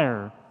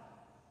inspire,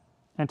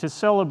 and to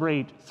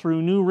celebrate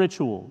through new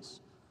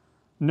rituals,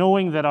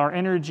 knowing that our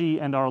energy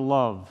and our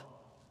love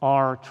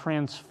are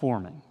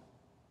transforming.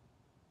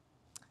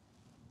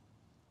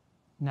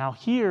 Now,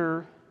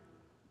 here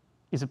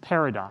is a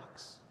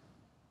paradox,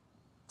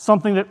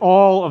 something that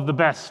all of the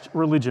best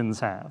religions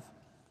have.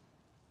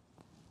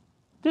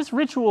 This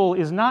ritual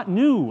is not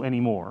new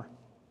anymore.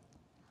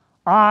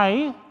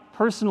 I,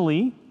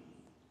 personally,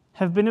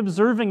 have been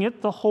observing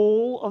it the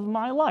whole of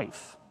my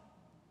life.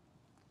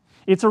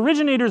 Its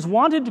originators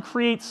wanted to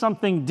create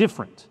something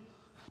different,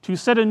 to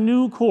set a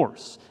new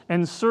course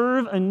and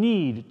serve a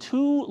need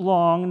too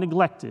long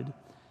neglected.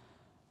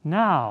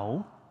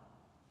 Now,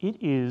 it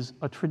is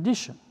a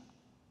tradition.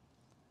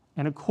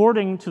 And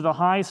according to the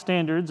high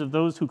standards of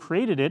those who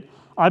created it,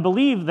 I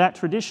believe that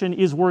tradition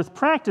is worth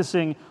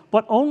practicing,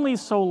 but only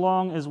so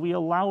long as we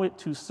allow it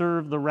to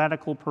serve the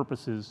radical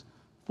purposes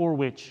for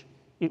which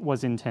it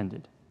was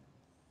intended.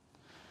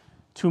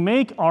 To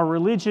make our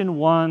religion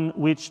one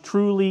which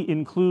truly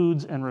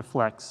includes and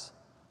reflects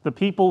the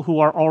people who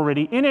are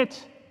already in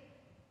it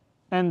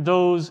and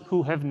those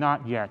who have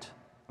not yet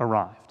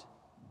arrived.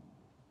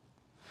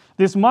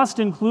 This must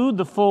include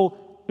the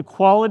full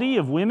equality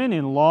of women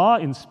in law,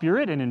 in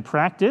spirit, and in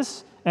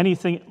practice.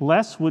 Anything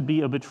less would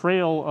be a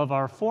betrayal of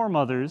our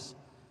foremothers.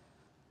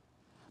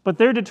 But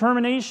their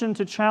determination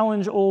to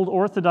challenge old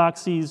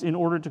orthodoxies in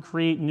order to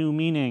create new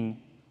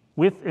meaning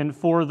with and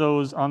for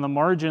those on the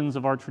margins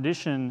of our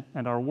tradition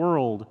and our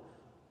world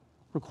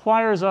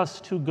requires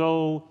us to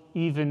go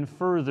even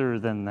further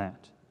than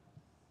that.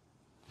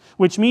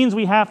 Which means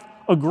we have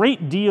a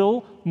great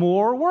deal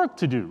more work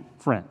to do,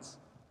 friends,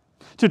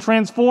 to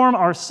transform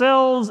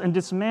ourselves and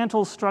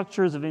dismantle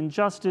structures of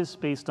injustice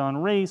based on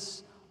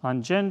race,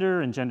 on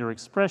gender and gender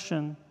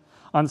expression,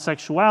 on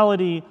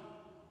sexuality,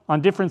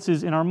 on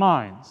differences in our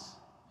minds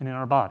and in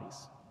our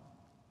bodies.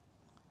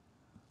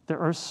 There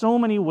are so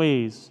many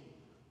ways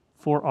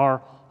for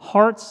our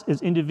hearts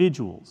as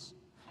individuals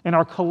and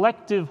our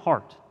collective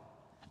heart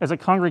as a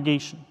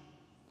congregation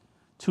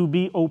to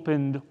be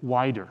opened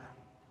wider.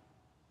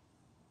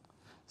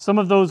 Some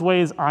of those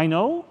ways I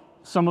know,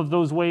 some of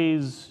those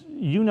ways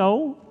you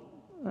know,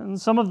 and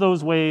some of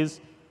those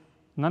ways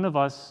none of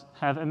us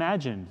have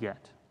imagined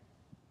yet.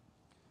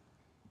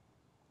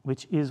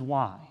 Which is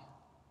why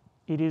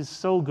it is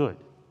so good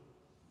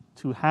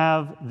to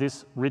have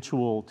this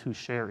ritual to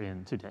share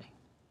in today.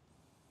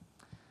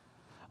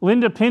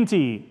 Linda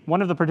Pinty,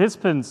 one of the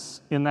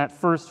participants in that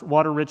first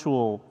water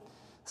ritual,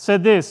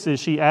 said this as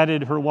she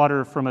added her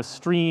water from a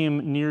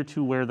stream near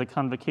to where the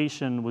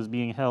convocation was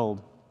being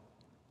held.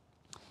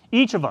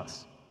 Each of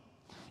us,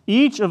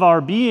 each of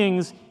our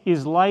beings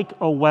is like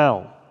a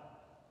well.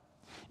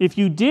 If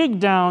you dig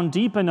down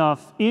deep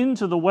enough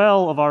into the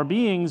well of our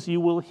beings, you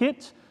will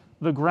hit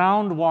the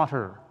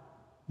groundwater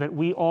that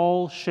we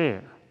all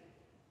share.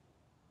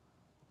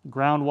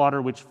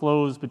 Groundwater which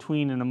flows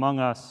between and among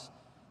us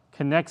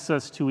connects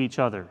us to each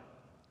other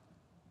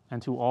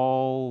and to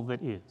all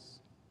that is.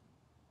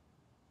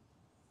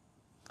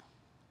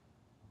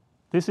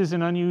 This is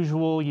an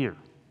unusual year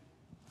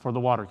for the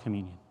water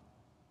communion,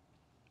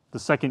 the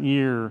second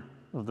year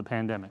of the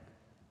pandemic.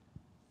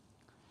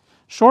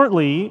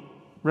 Shortly,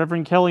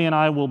 Reverend Kelly and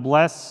I will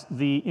bless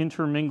the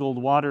intermingled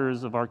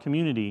waters of our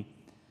community,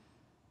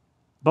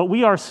 but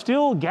we are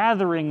still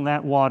gathering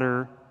that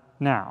water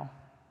now.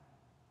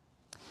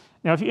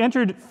 Now, if you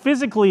entered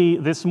physically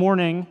this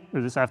morning or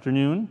this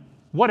afternoon,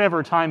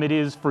 whatever time it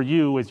is for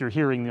you as you're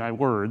hearing my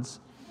words,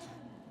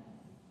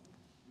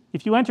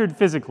 if you entered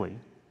physically,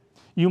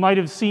 you might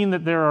have seen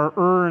that there are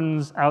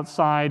urns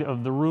outside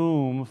of the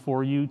room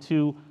for you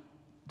to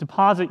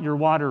deposit your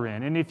water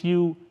in. And if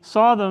you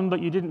saw them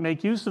but you didn't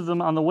make use of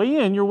them on the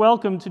way in, you're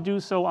welcome to do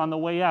so on the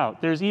way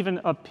out. There's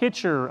even a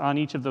pitcher on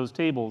each of those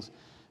tables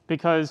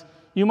because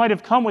you might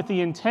have come with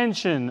the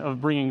intention of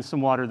bringing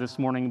some water this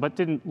morning but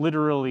didn't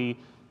literally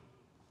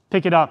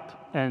pick it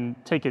up and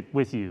take it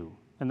with you.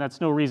 And that's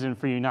no reason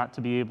for you not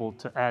to be able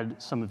to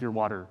add some of your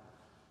water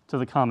to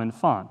the common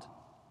font.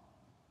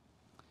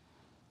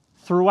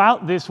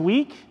 Throughout this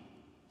week,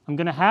 I'm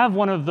going to have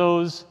one of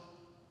those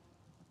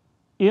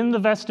in the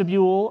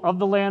vestibule of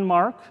the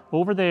landmark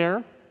over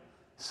there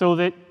so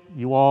that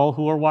you all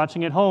who are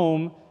watching at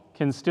home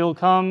can still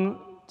come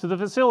to the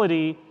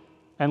facility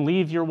and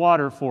leave your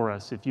water for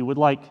us if you would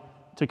like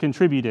to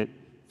contribute it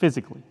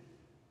physically.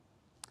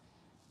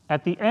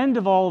 At the end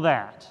of all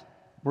that,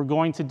 we're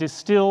going to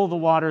distill the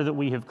water that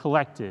we have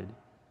collected.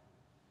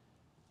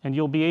 And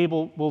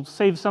we'll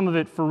save some of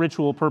it for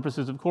ritual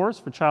purposes, of course,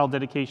 for child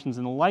dedications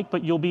and the like,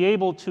 but you'll be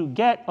able to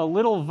get a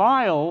little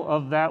vial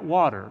of that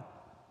water,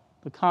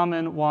 the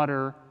common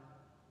water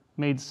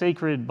made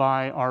sacred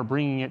by our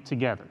bringing it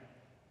together,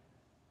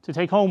 to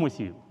take home with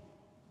you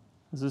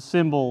as a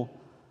symbol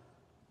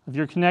of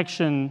your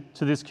connection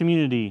to this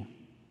community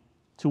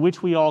to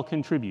which we all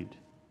contribute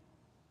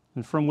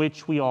and from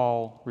which we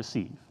all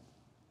receive.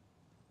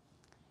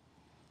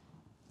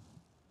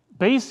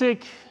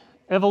 Basic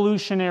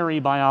evolutionary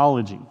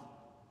biology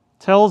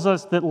tells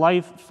us that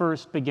life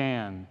first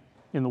began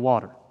in the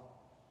water.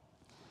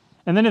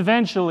 And then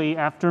eventually,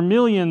 after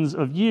millions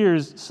of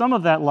years, some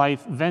of that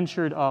life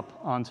ventured up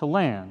onto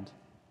land.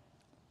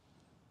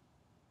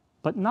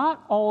 But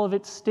not all of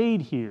it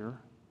stayed here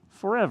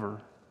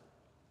forever.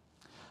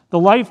 The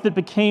life that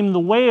became the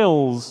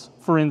whales,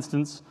 for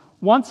instance,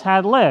 once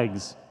had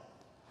legs.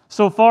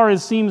 So far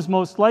as seems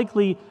most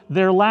likely,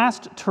 their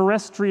last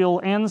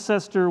terrestrial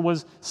ancestor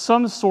was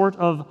some sort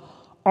of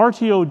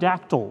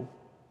artiodactyl,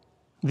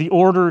 the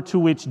order to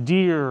which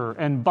deer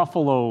and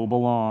buffalo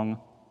belong.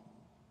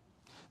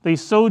 They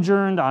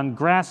sojourned on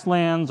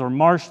grasslands or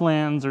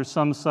marshlands or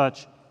some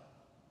such,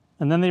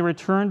 and then they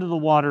returned to the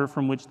water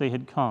from which they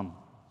had come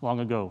long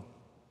ago,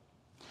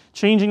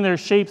 changing their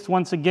shapes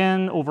once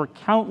again over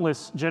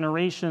countless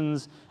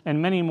generations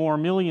and many more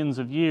millions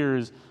of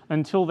years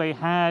until they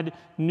had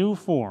new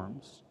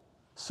forms,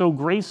 so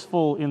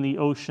graceful in the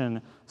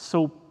ocean,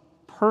 so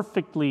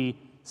perfectly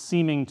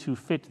seeming to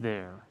fit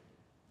there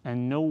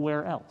and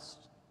nowhere else.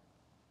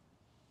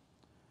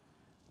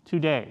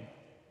 Today,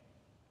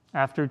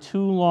 after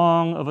too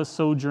long of a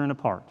sojourn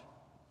apart,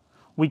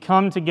 we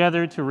come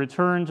together to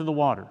return to the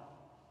water.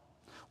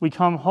 We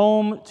come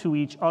home to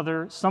each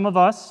other, some of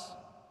us,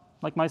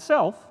 like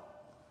myself,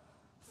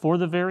 for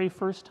the very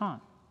first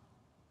time.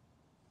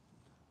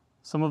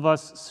 Some of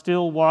us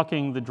still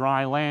walking the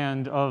dry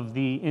land of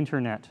the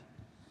internet.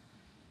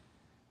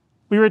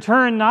 We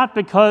return not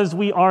because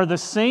we are the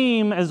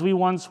same as we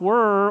once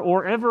were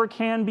or ever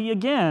can be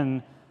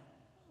again,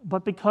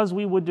 but because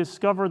we would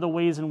discover the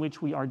ways in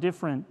which we are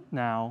different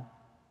now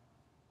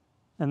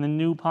and the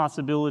new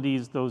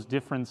possibilities those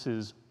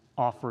differences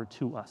offer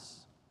to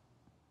us.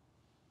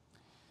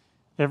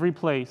 Every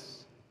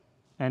place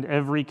and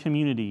every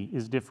community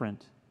is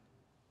different,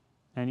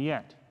 and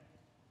yet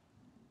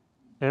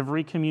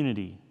every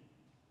community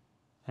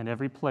and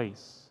every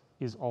place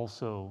is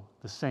also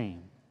the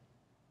same.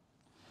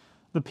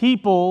 The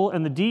people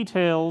and the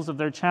details of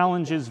their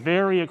challenges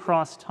vary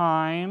across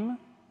time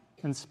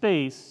and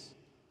space,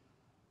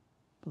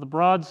 but the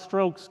broad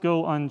strokes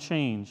go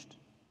unchanged.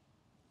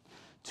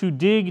 To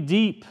dig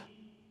deep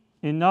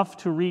enough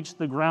to reach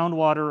the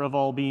groundwater of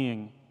all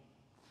being,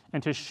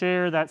 and to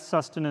share that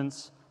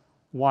sustenance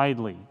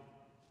widely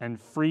and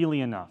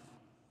freely enough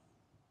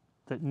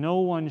that no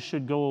one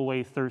should go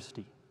away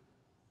thirsty,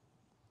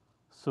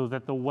 so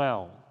that the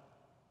well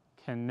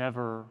can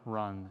never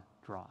run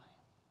dry.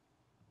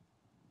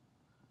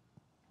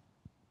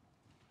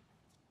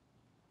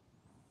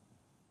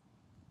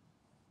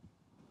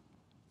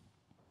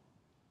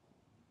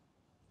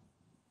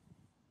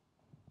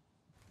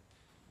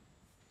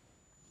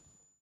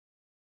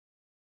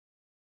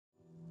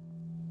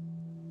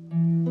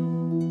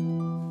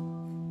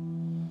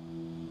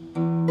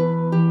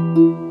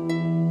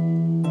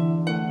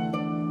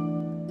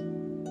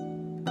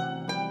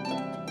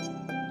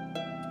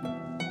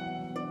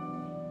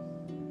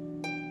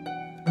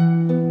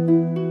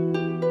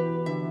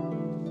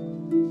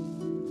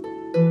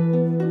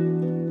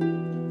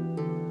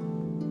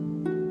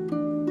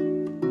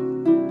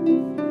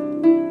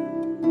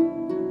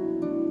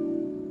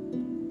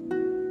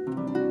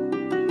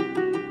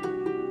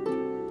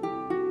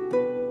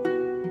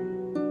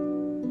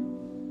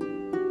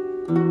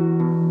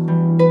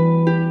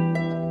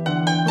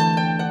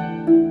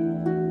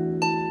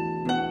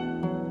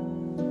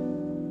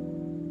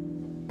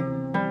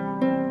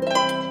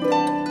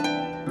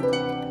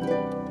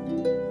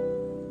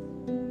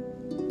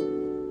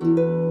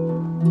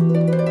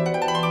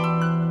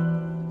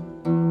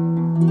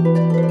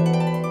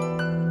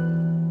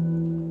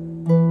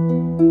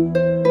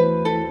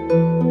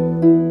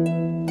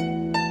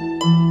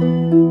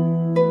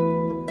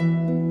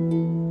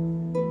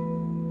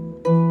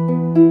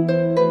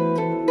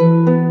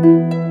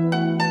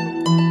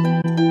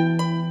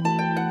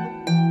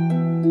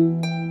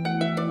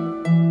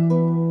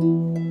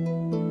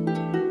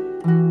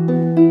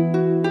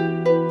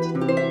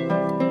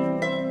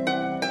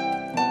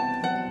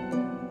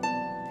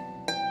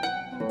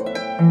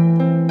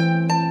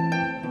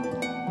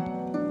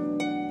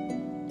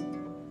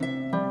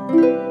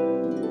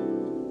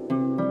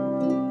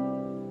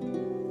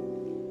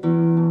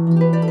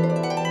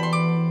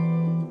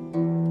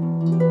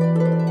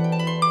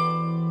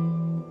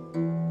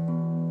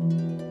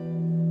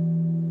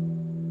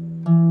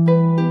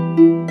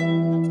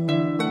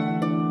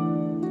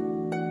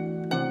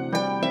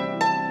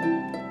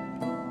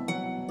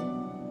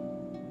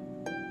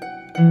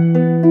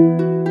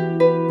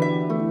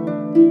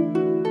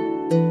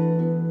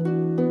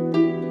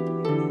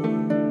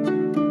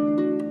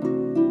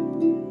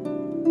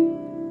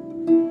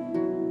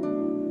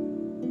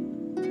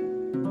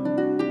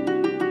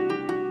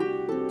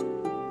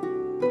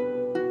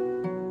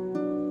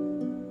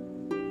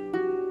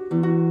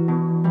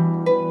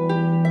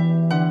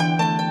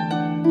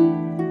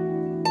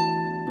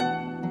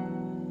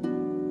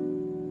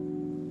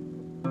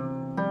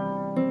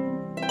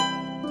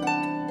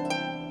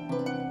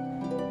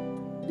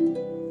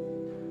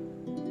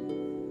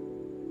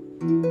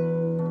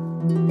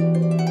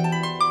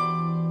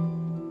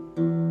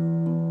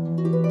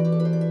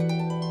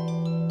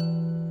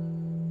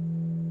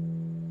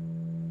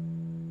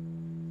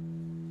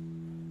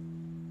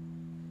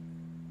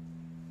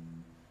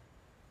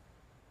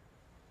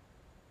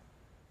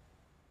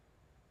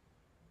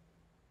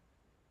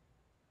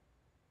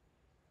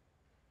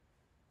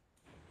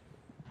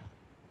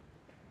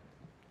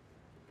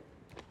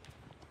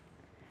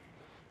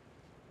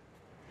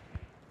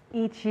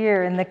 Each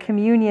year in the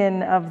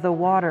communion of the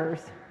waters,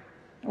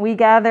 we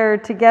gather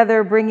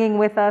together bringing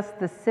with us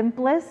the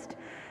simplest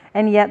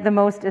and yet the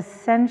most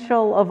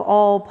essential of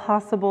all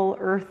possible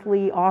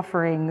earthly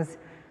offerings,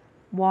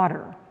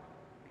 water.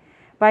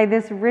 By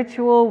this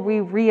ritual,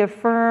 we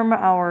reaffirm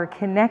our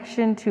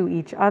connection to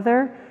each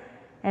other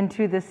and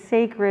to the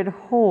sacred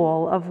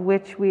whole of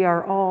which we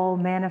are all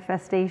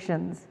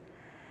manifestations.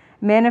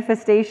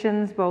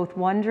 Manifestations both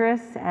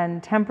wondrous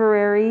and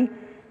temporary,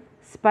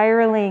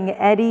 spiraling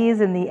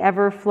eddies in the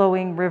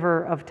ever-flowing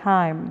river of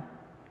time.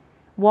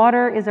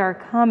 Water is our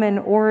common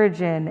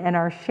origin and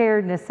our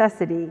shared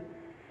necessity.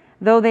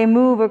 Though they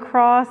move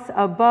across,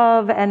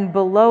 above, and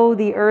below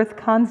the earth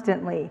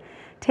constantly,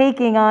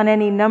 taking on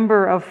any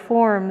number of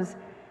forms,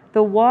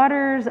 the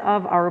waters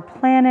of our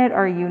planet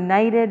are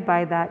united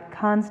by that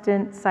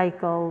constant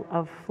cycle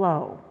of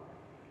flow.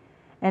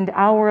 And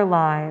our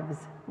lives,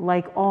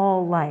 like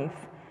all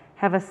life,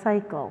 have a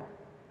cycle,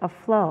 a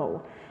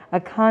flow, a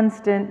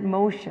constant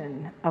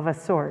motion of a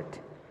sort.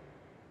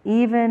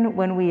 Even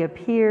when we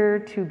appear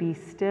to be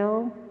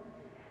still,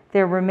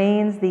 there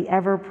remains the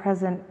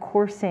ever-present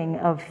coursing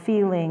of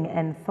feeling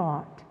and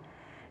thought,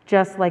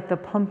 just like the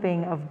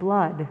pumping of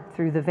blood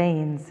through the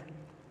veins.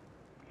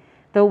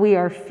 Though we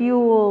are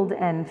fueled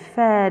and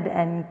fed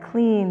and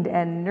cleaned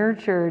and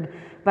nurtured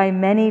by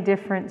many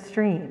different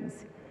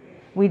streams,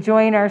 we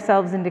join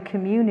ourselves into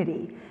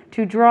community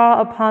to draw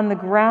upon the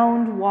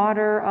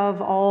groundwater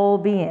of all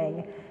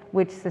being,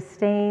 which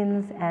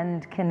sustains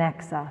and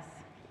connects us.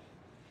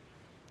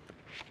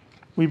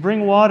 We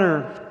bring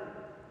water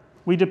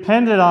we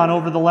depended on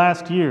over the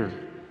last year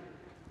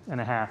and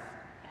a half,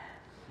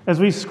 as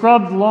we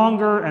scrubbed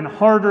longer and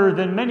harder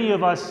than many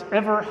of us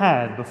ever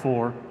had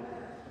before,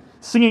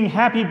 singing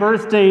happy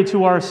birthday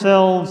to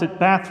ourselves at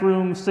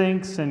bathroom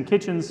sinks and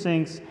kitchen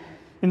sinks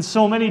in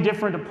so many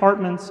different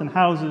apartments and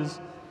houses,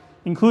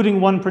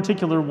 including one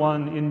particular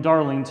one in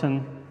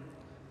Darlington.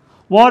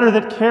 Water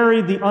that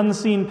carried the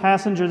unseen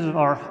passengers of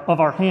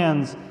our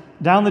hands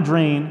down the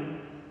drain,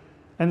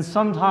 and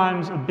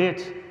sometimes a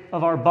bit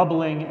of our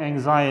bubbling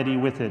anxiety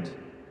with it.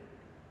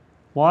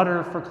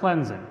 Water for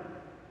cleansing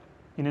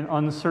in an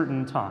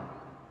uncertain time.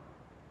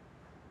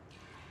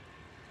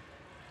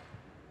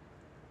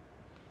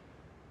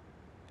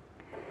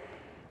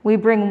 We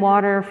bring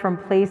water from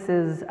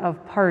places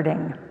of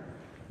parting,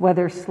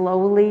 whether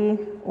slowly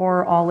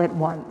or all at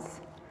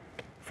once,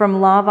 from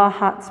Lava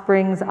Hot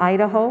Springs,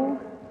 Idaho,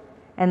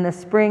 and the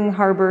Spring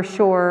Harbor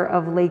shore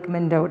of Lake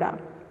Mendota,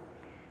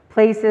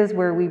 places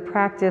where we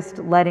practiced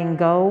letting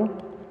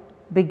go,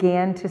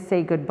 began to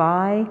say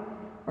goodbye,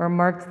 or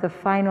marked the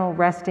final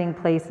resting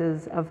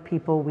places of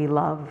people we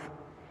love,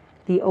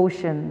 the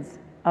oceans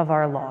of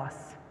our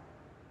loss.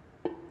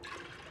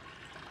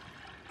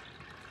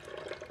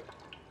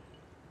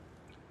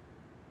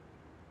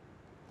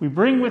 We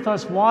bring with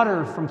us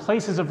water from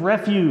places of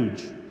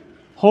refuge,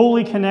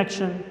 holy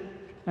connection,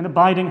 and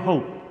abiding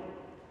hope,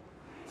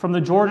 from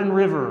the Jordan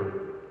River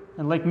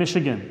and Lake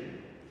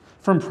Michigan,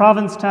 from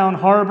Provincetown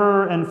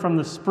Harbor, and from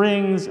the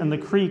springs and the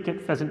creek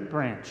at Pheasant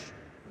Branch.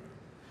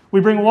 We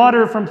bring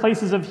water from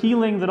places of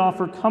healing that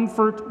offer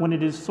comfort when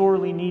it is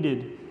sorely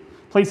needed,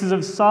 places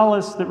of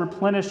solace that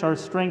replenish our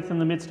strength in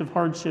the midst of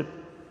hardship,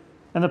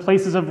 and the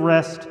places of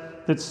rest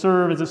that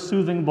serve as a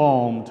soothing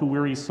balm to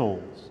weary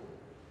souls,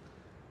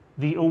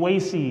 the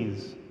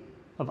oases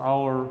of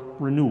our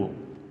renewal.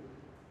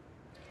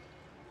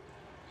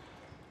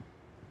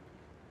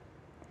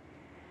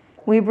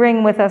 We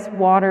bring with us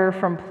water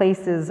from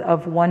places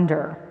of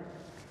wonder,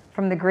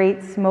 from the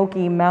Great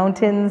Smoky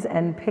Mountains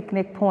and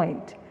Picnic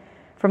Point,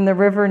 from the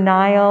River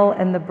Nile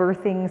and the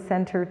Birthing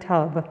Center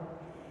Tub.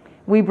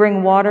 We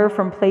bring water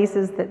from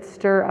places that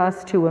stir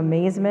us to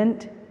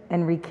amazement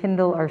and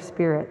rekindle our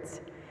spirits,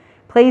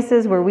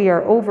 places where we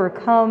are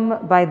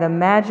overcome by the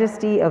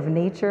majesty of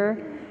nature,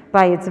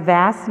 by its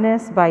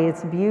vastness, by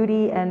its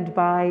beauty, and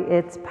by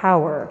its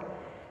power,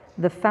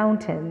 the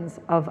fountains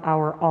of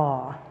our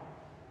awe.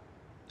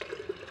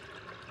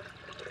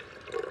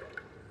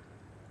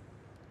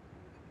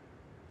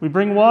 We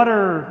bring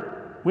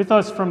water with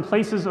us from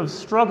places of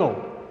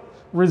struggle,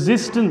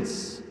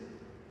 resistance,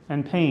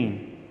 and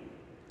pain.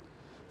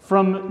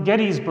 From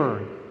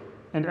Gettysburg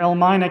and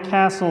Elmina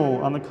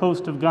Castle on the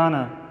coast of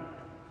Ghana,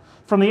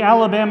 from the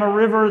Alabama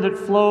River that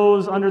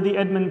flows under the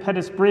Edmund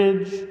Pettus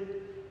Bridge,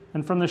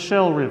 and from the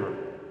Shell River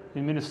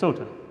in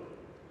Minnesota.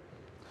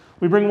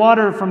 We bring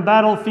water from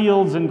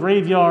battlefields and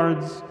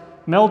graveyards,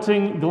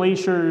 melting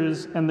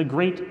glaciers, and the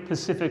Great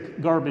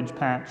Pacific Garbage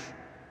Patch,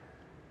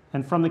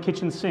 and from the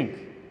kitchen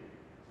sink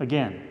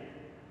again.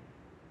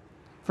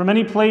 From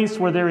any place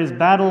where there is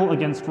battle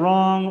against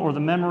wrong or the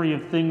memory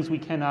of things we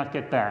cannot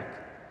get back,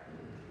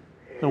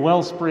 the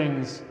well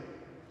springs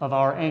of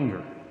our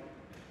anger.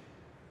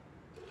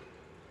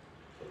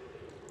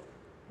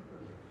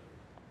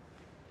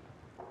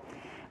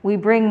 We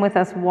bring with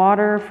us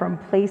water from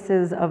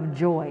places of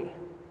joy,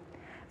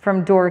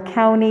 from Door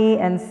County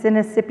and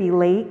Sinisippi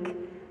Lake,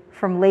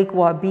 from Lake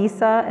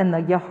Wabisa and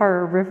the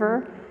Yahara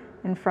River,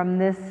 and from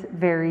this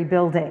very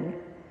building.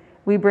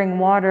 We bring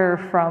water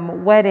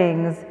from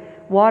weddings,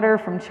 water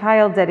from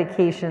child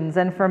dedications,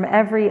 and from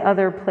every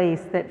other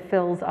place that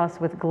fills us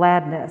with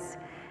gladness,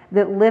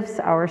 that lifts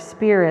our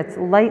spirits,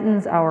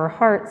 lightens our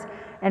hearts,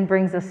 and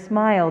brings a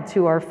smile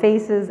to our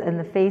faces and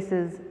the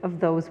faces of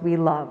those we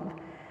love,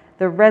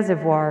 the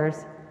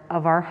reservoirs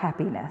of our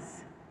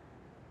happiness.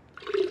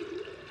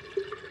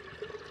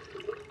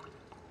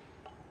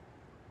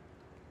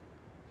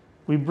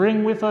 We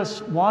bring with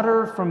us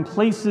water from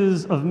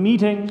places of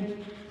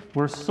meeting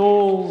where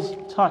souls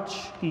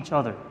touch each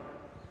other.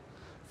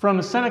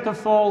 From Seneca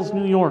Falls,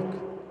 New York,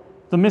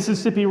 the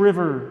Mississippi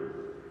River,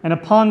 and a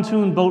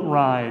pontoon boat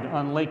ride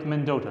on Lake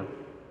Mendota.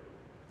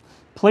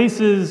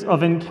 Places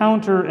of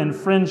encounter and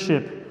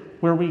friendship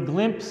where we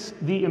glimpse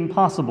the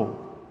impossible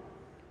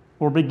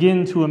or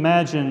begin to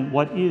imagine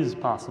what is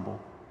possible.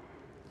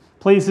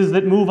 Places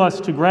that move us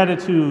to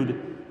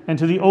gratitude and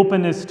to the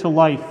openness to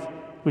life,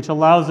 which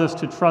allows us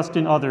to trust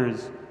in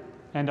others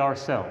and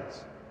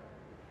ourselves.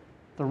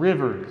 The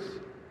rivers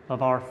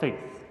of our faith.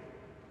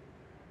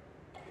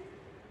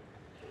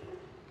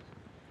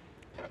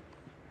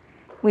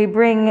 We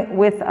bring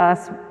with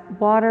us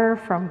water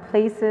from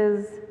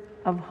places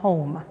of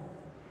home,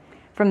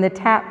 from the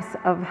taps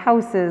of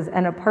houses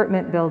and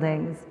apartment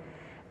buildings,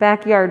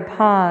 backyard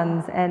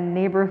ponds and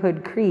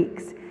neighborhood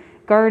creeks,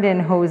 garden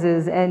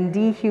hoses and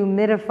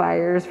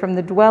dehumidifiers from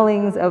the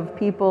dwellings of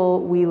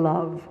people we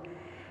love,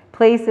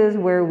 places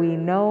where we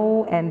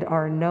know and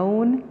are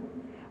known,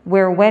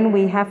 where when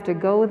we have to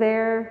go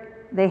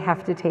there, they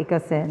have to take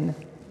us in,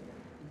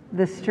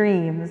 the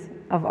streams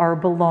of our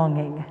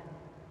belonging.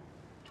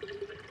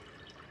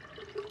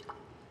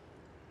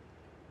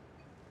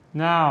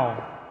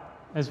 Now,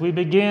 as we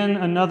begin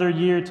another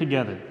year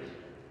together,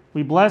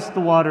 we bless the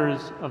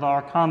waters of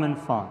our common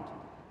font.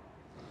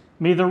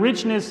 May the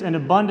richness and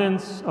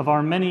abundance of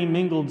our many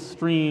mingled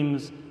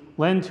streams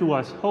lend to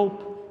us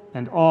hope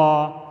and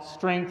awe,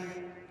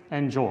 strength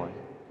and joy,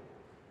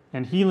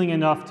 and healing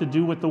enough to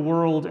do what the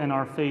world and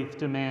our faith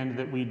demand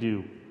that we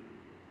do.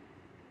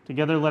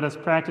 Together, let us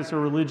practice a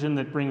religion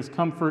that brings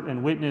comfort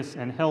and witness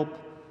and help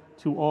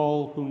to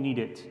all who need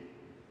it.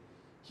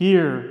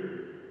 Here,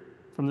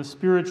 from the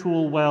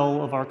spiritual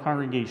well of our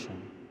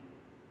congregation,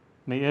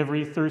 may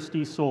every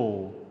thirsty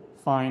soul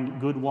find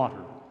good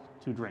water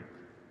to drink.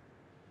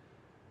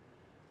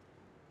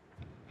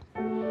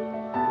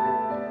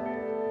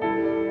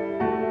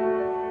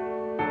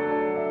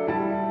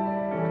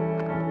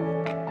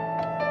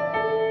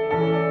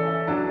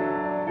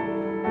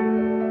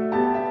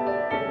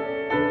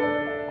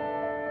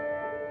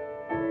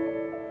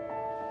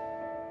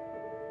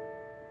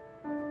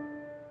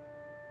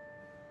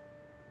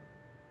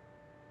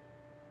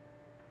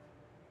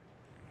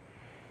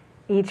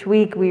 Each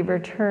week we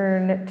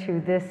return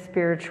to this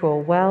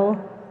spiritual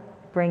well,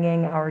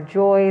 bringing our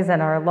joys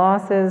and our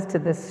losses to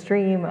the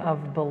stream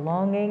of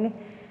belonging,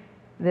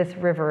 this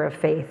river of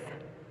faith.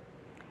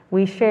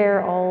 We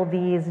share all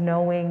these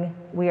knowing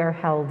we are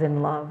held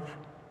in love.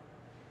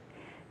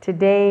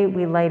 Today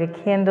we light a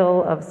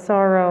candle of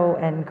sorrow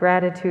and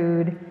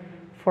gratitude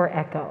for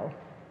Echo,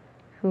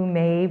 who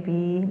may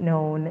be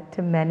known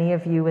to many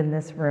of you in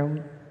this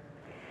room.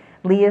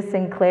 Leah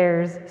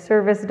Sinclair's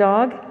service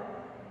dog,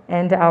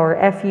 and our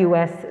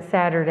FUS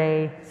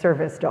Saturday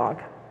service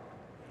dog.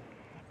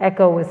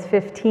 Echo was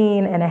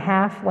 15 and a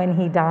half when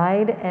he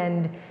died,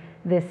 and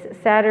this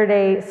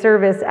Saturday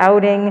service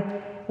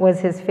outing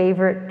was his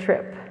favorite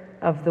trip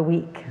of the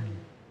week.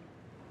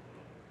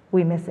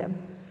 We miss him.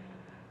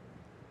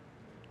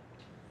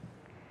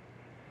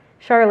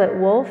 Charlotte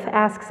Wolfe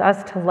asks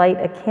us to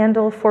light a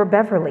candle for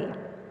Beverly,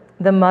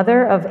 the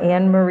mother of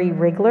Anne Marie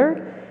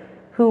Rigler,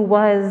 who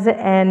was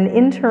an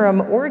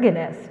interim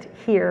organist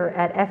here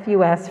at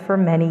FUS for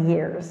many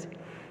years.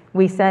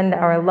 We send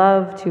our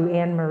love to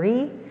Anne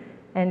Marie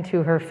and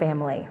to her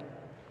family.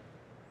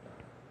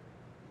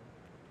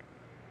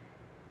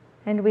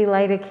 And we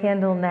light a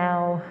candle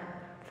now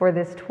for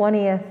this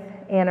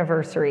 20th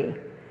anniversary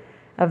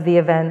of the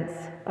events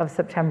of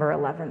September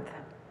 11th.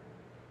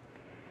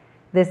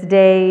 This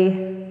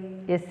day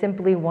is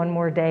simply one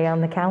more day on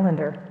the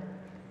calendar,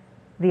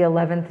 the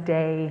 11th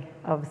day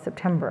of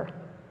September.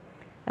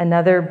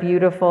 Another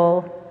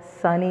beautiful,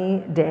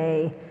 sunny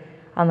day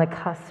on the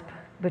cusp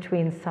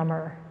between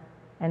summer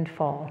and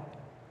fall.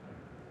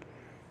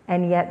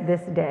 And yet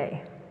this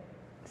day,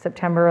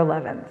 September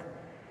 11th,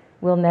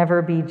 will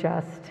never be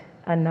just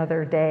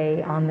another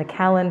day on the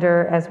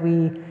calendar as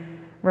we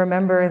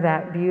remember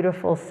that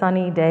beautiful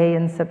sunny day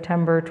in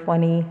September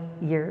 20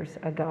 years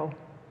ago.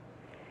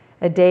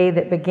 A day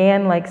that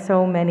began like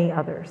so many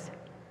others,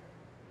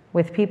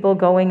 with people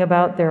going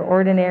about their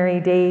ordinary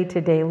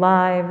day-to-day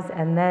lives,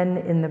 and then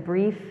in the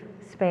brief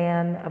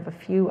span of a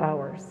few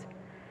hours,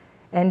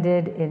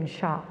 ended in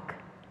shock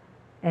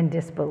and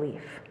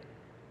disbelief.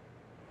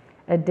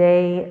 A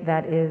day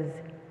that is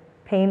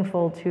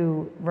painful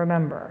to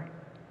remember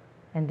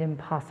and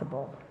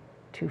impossible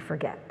to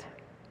forget.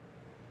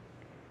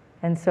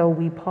 And so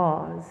we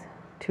pause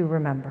to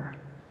remember.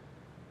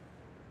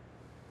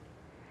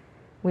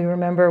 We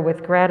remember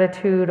with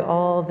gratitude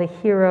all the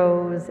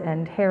heroes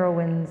and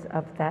heroines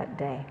of that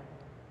day.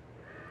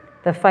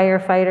 The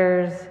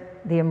firefighters,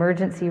 the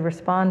emergency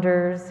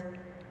responders,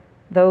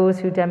 those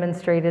who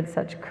demonstrated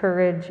such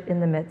courage in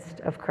the midst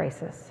of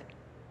crisis.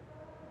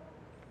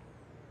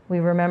 We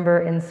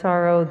remember in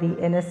sorrow the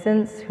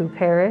innocents who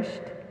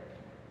perished,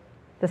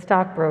 the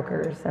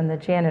stockbrokers and the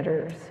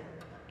janitors,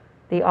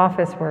 the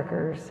office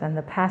workers and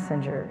the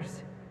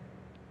passengers,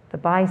 the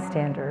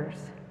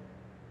bystanders,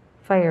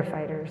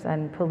 firefighters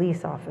and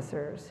police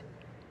officers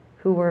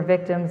who were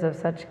victims of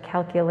such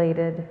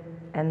calculated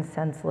and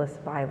senseless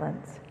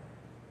violence.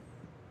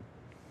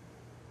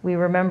 We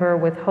remember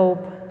with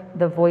hope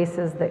the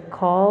voices that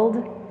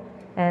called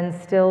and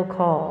still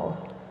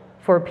call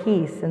for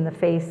peace in the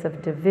face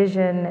of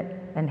division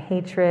and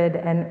hatred,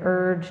 and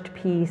urged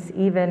peace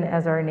even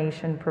as our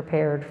nation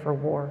prepared for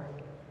war.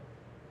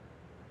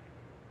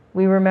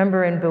 We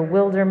remember in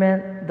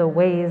bewilderment the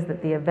ways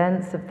that the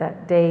events of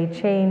that day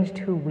changed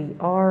who we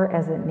are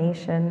as a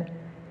nation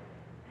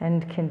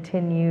and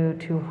continue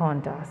to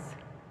haunt us.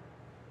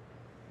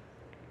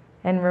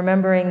 And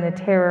remembering the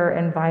terror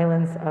and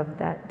violence of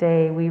that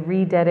day, we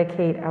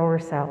rededicate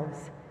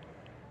ourselves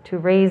to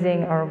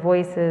raising our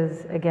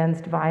voices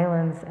against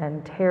violence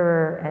and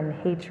terror and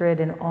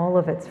hatred in all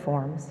of its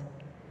forms,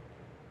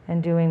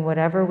 and doing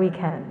whatever we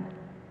can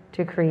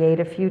to create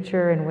a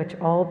future in which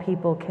all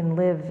people can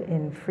live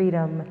in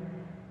freedom,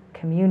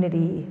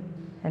 community,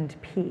 and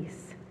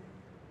peace,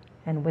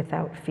 and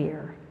without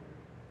fear.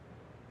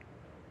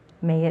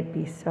 May it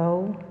be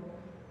so,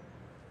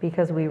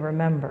 because we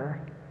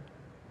remember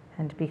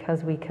and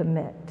because we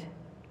commit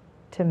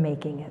to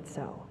making it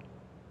so.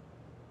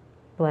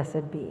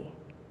 Blessed be,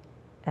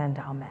 and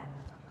amen.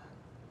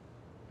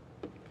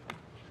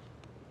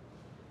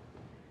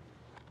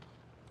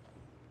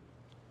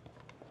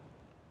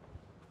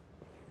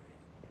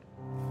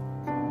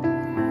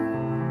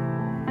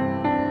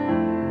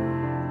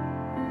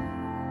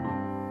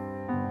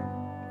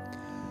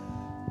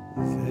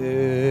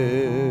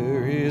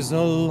 There is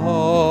a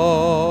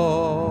love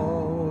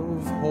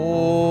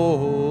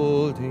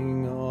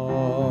holding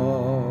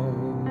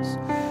us.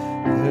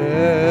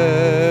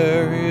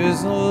 There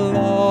is a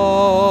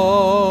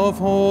love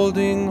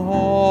holding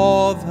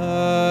all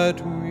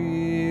that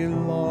we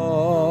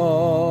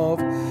love.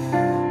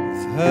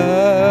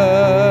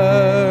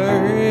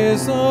 There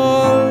is a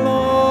love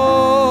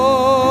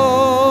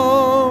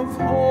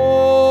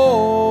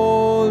holding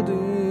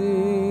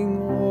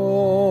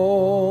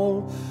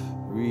all.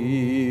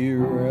 We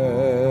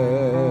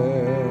rest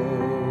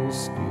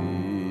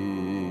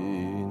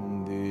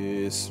in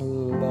this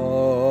love.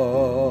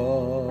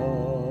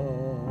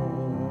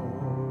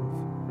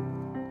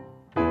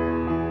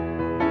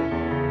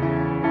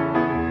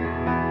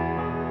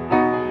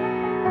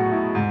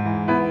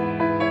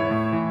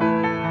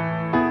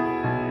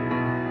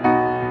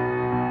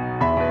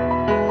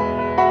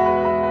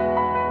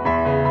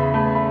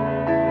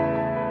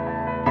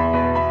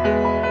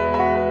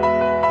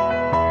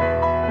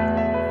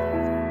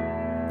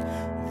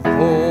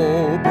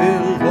 Oh,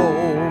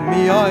 below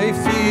me I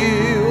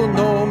feel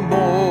no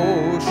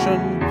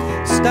motion,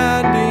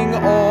 standing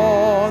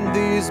on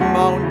these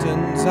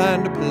mountains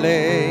and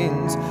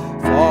plains,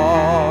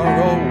 far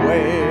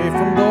away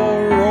from the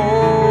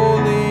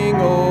rolling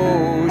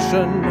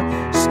ocean.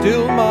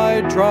 Still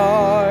my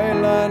dry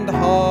land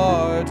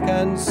heart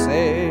can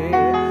say,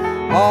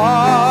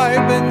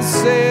 I've been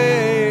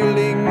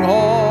sailing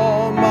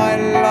all my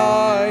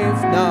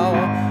life now,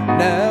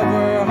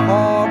 never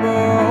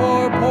harbor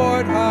or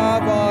port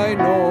have I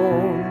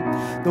known.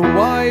 The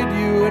wide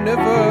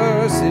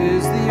universe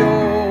is the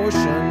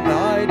ocean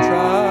I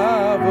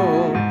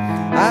travel,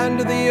 and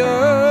the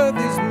earth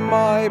is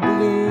my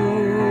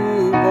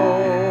blue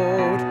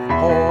boat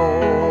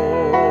home.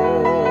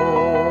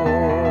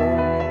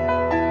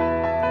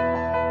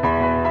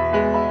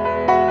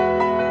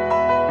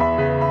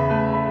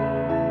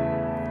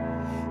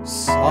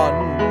 Sun,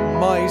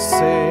 my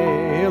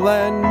sail,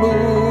 and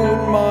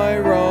moon, my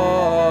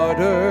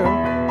rudder,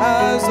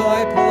 as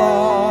I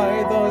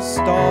ply the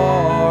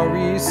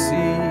starry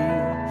sea,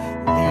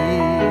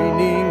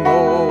 leaning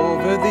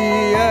over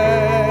the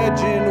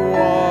edge in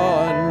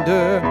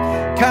wonder,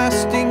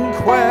 casting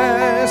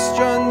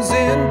questions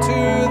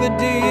into the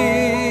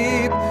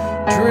deep,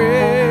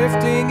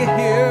 drifting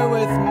here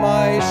with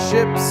my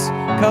ship's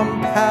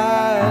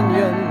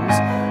companions,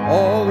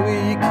 all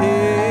we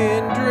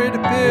kindred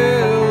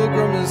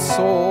pilgrim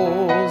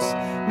souls,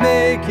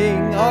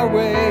 making our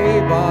way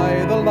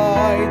by the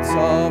lights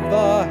of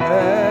the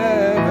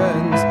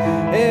heavens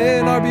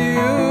in our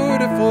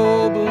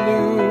beautiful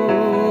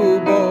blue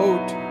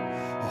boat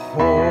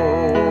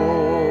home.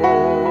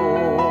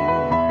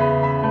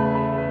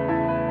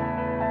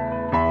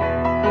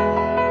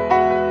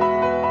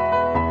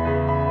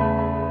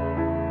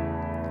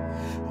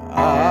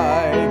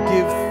 I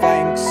give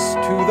thanks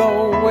to the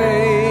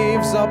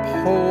waves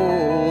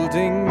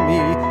upholding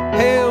me,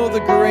 hail the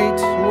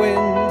great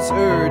winds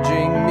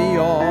urging me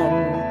on,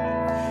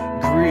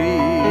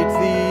 greet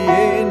the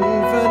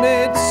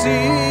infinite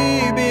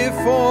sea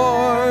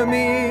before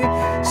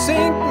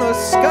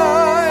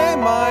sky,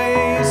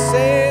 my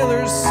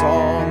sailor's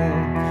song.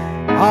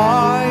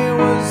 I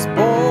was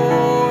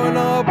born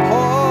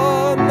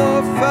upon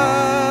the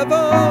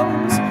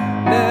fathoms,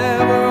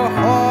 never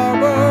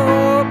harbor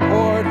or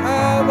port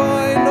have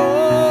I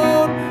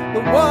known.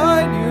 The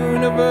wide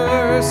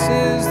universe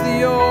is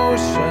the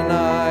ocean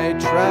I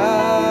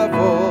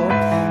travel,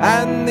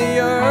 and the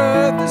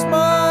earth is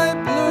my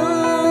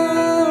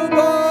blue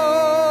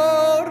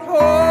boat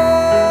home.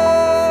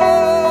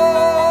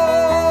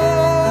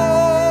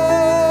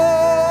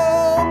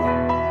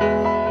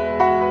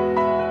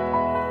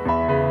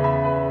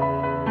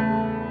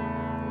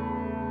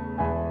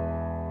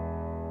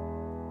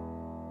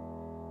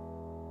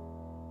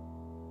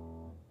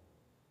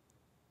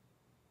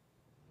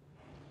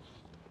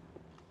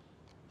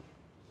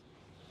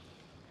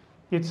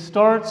 It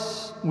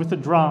starts with a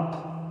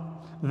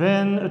drop,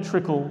 then a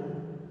trickle,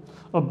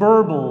 a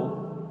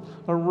burble,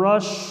 a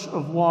rush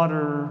of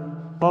water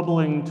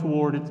bubbling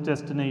toward its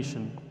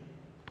destination.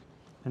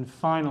 And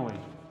finally,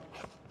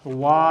 a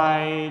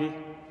wide,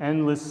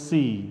 endless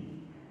sea.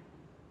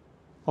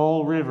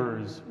 All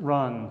rivers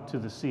run to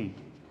the sea.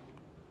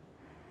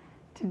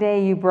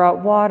 Today you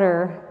brought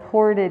water,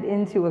 poured it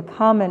into a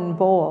common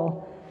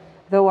bowl.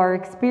 Though our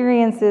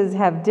experiences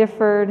have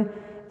differed,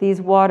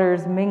 these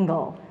waters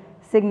mingle,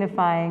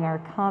 signifying our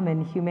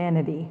common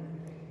humanity.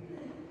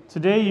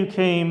 Today you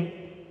came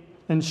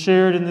and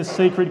shared in this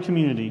sacred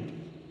community.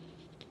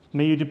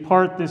 May you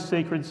depart this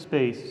sacred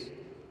space,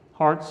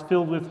 hearts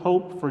filled with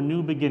hope for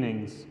new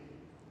beginnings,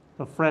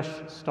 a fresh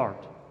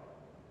start.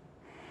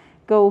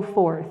 Go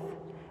forth,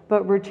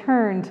 but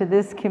return to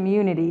this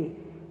community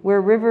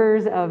where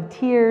rivers of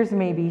tears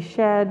may be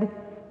shed,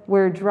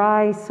 where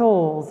dry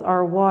souls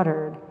are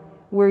watered,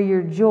 where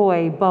your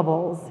joy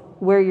bubbles,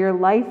 where your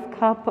life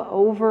cup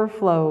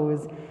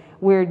overflows,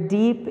 where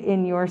deep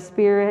in your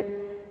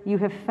spirit you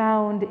have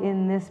found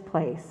in this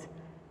place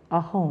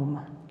a home.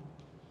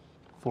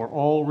 For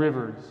all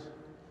rivers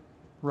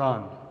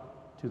run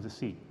to the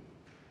sea.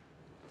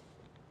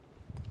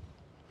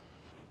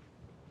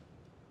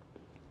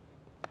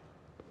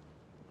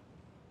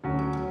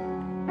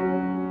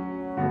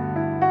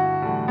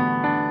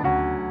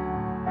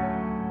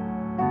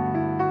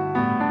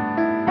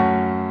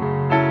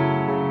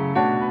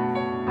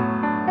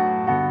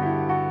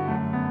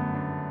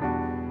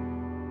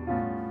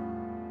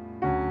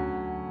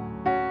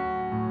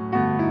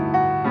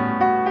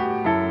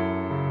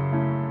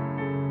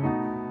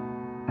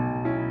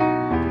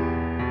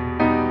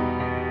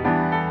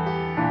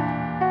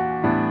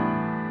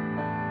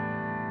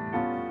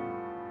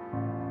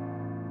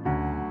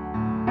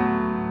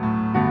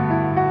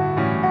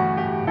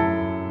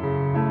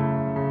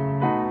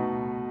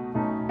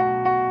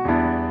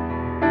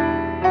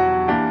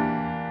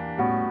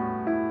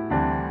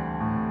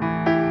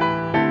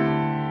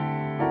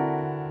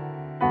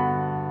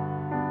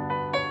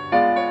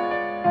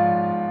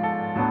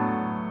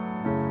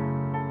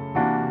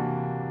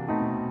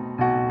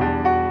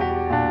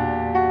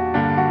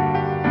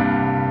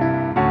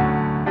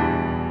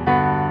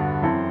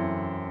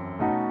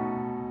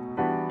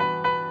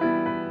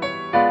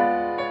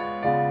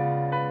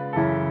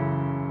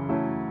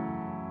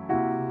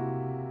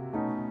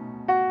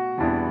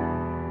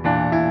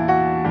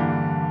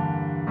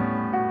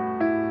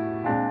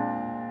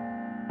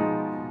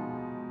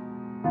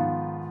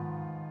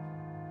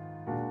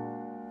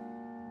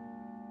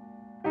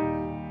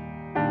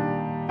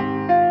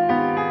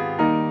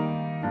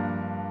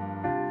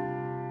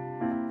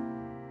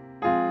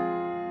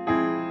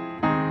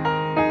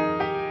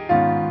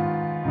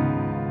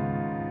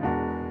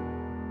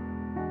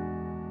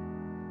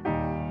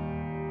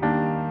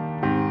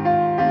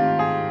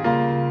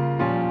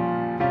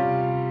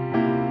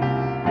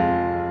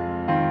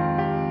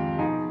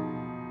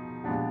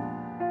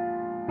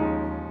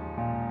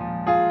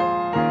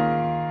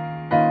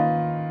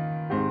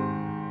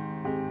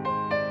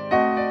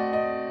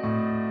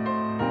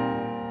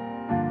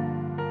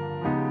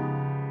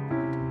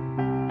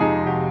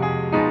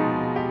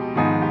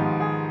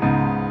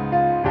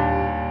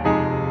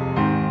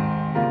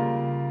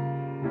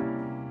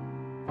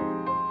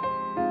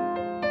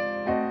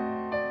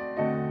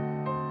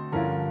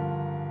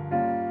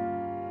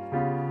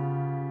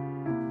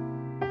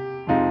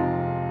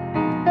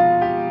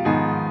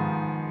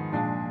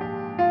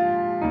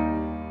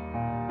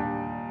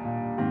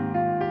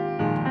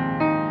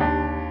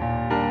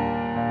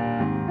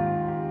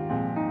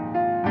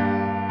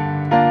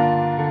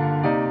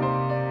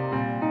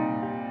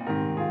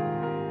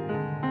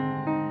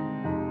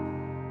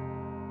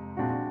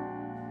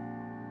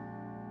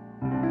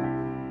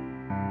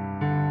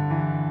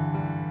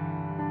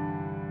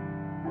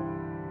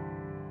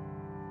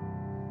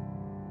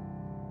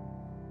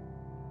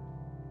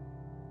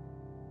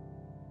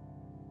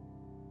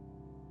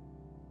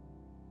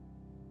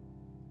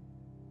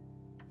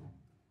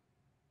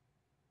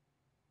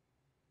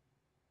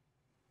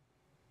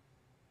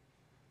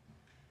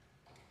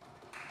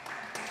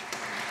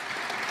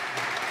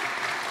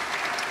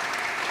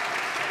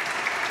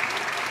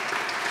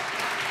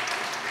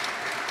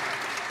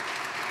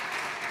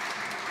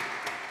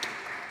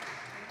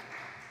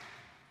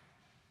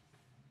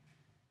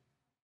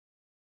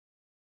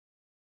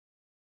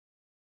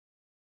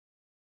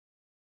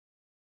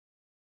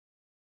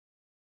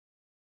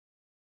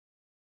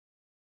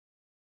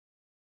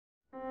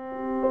 you.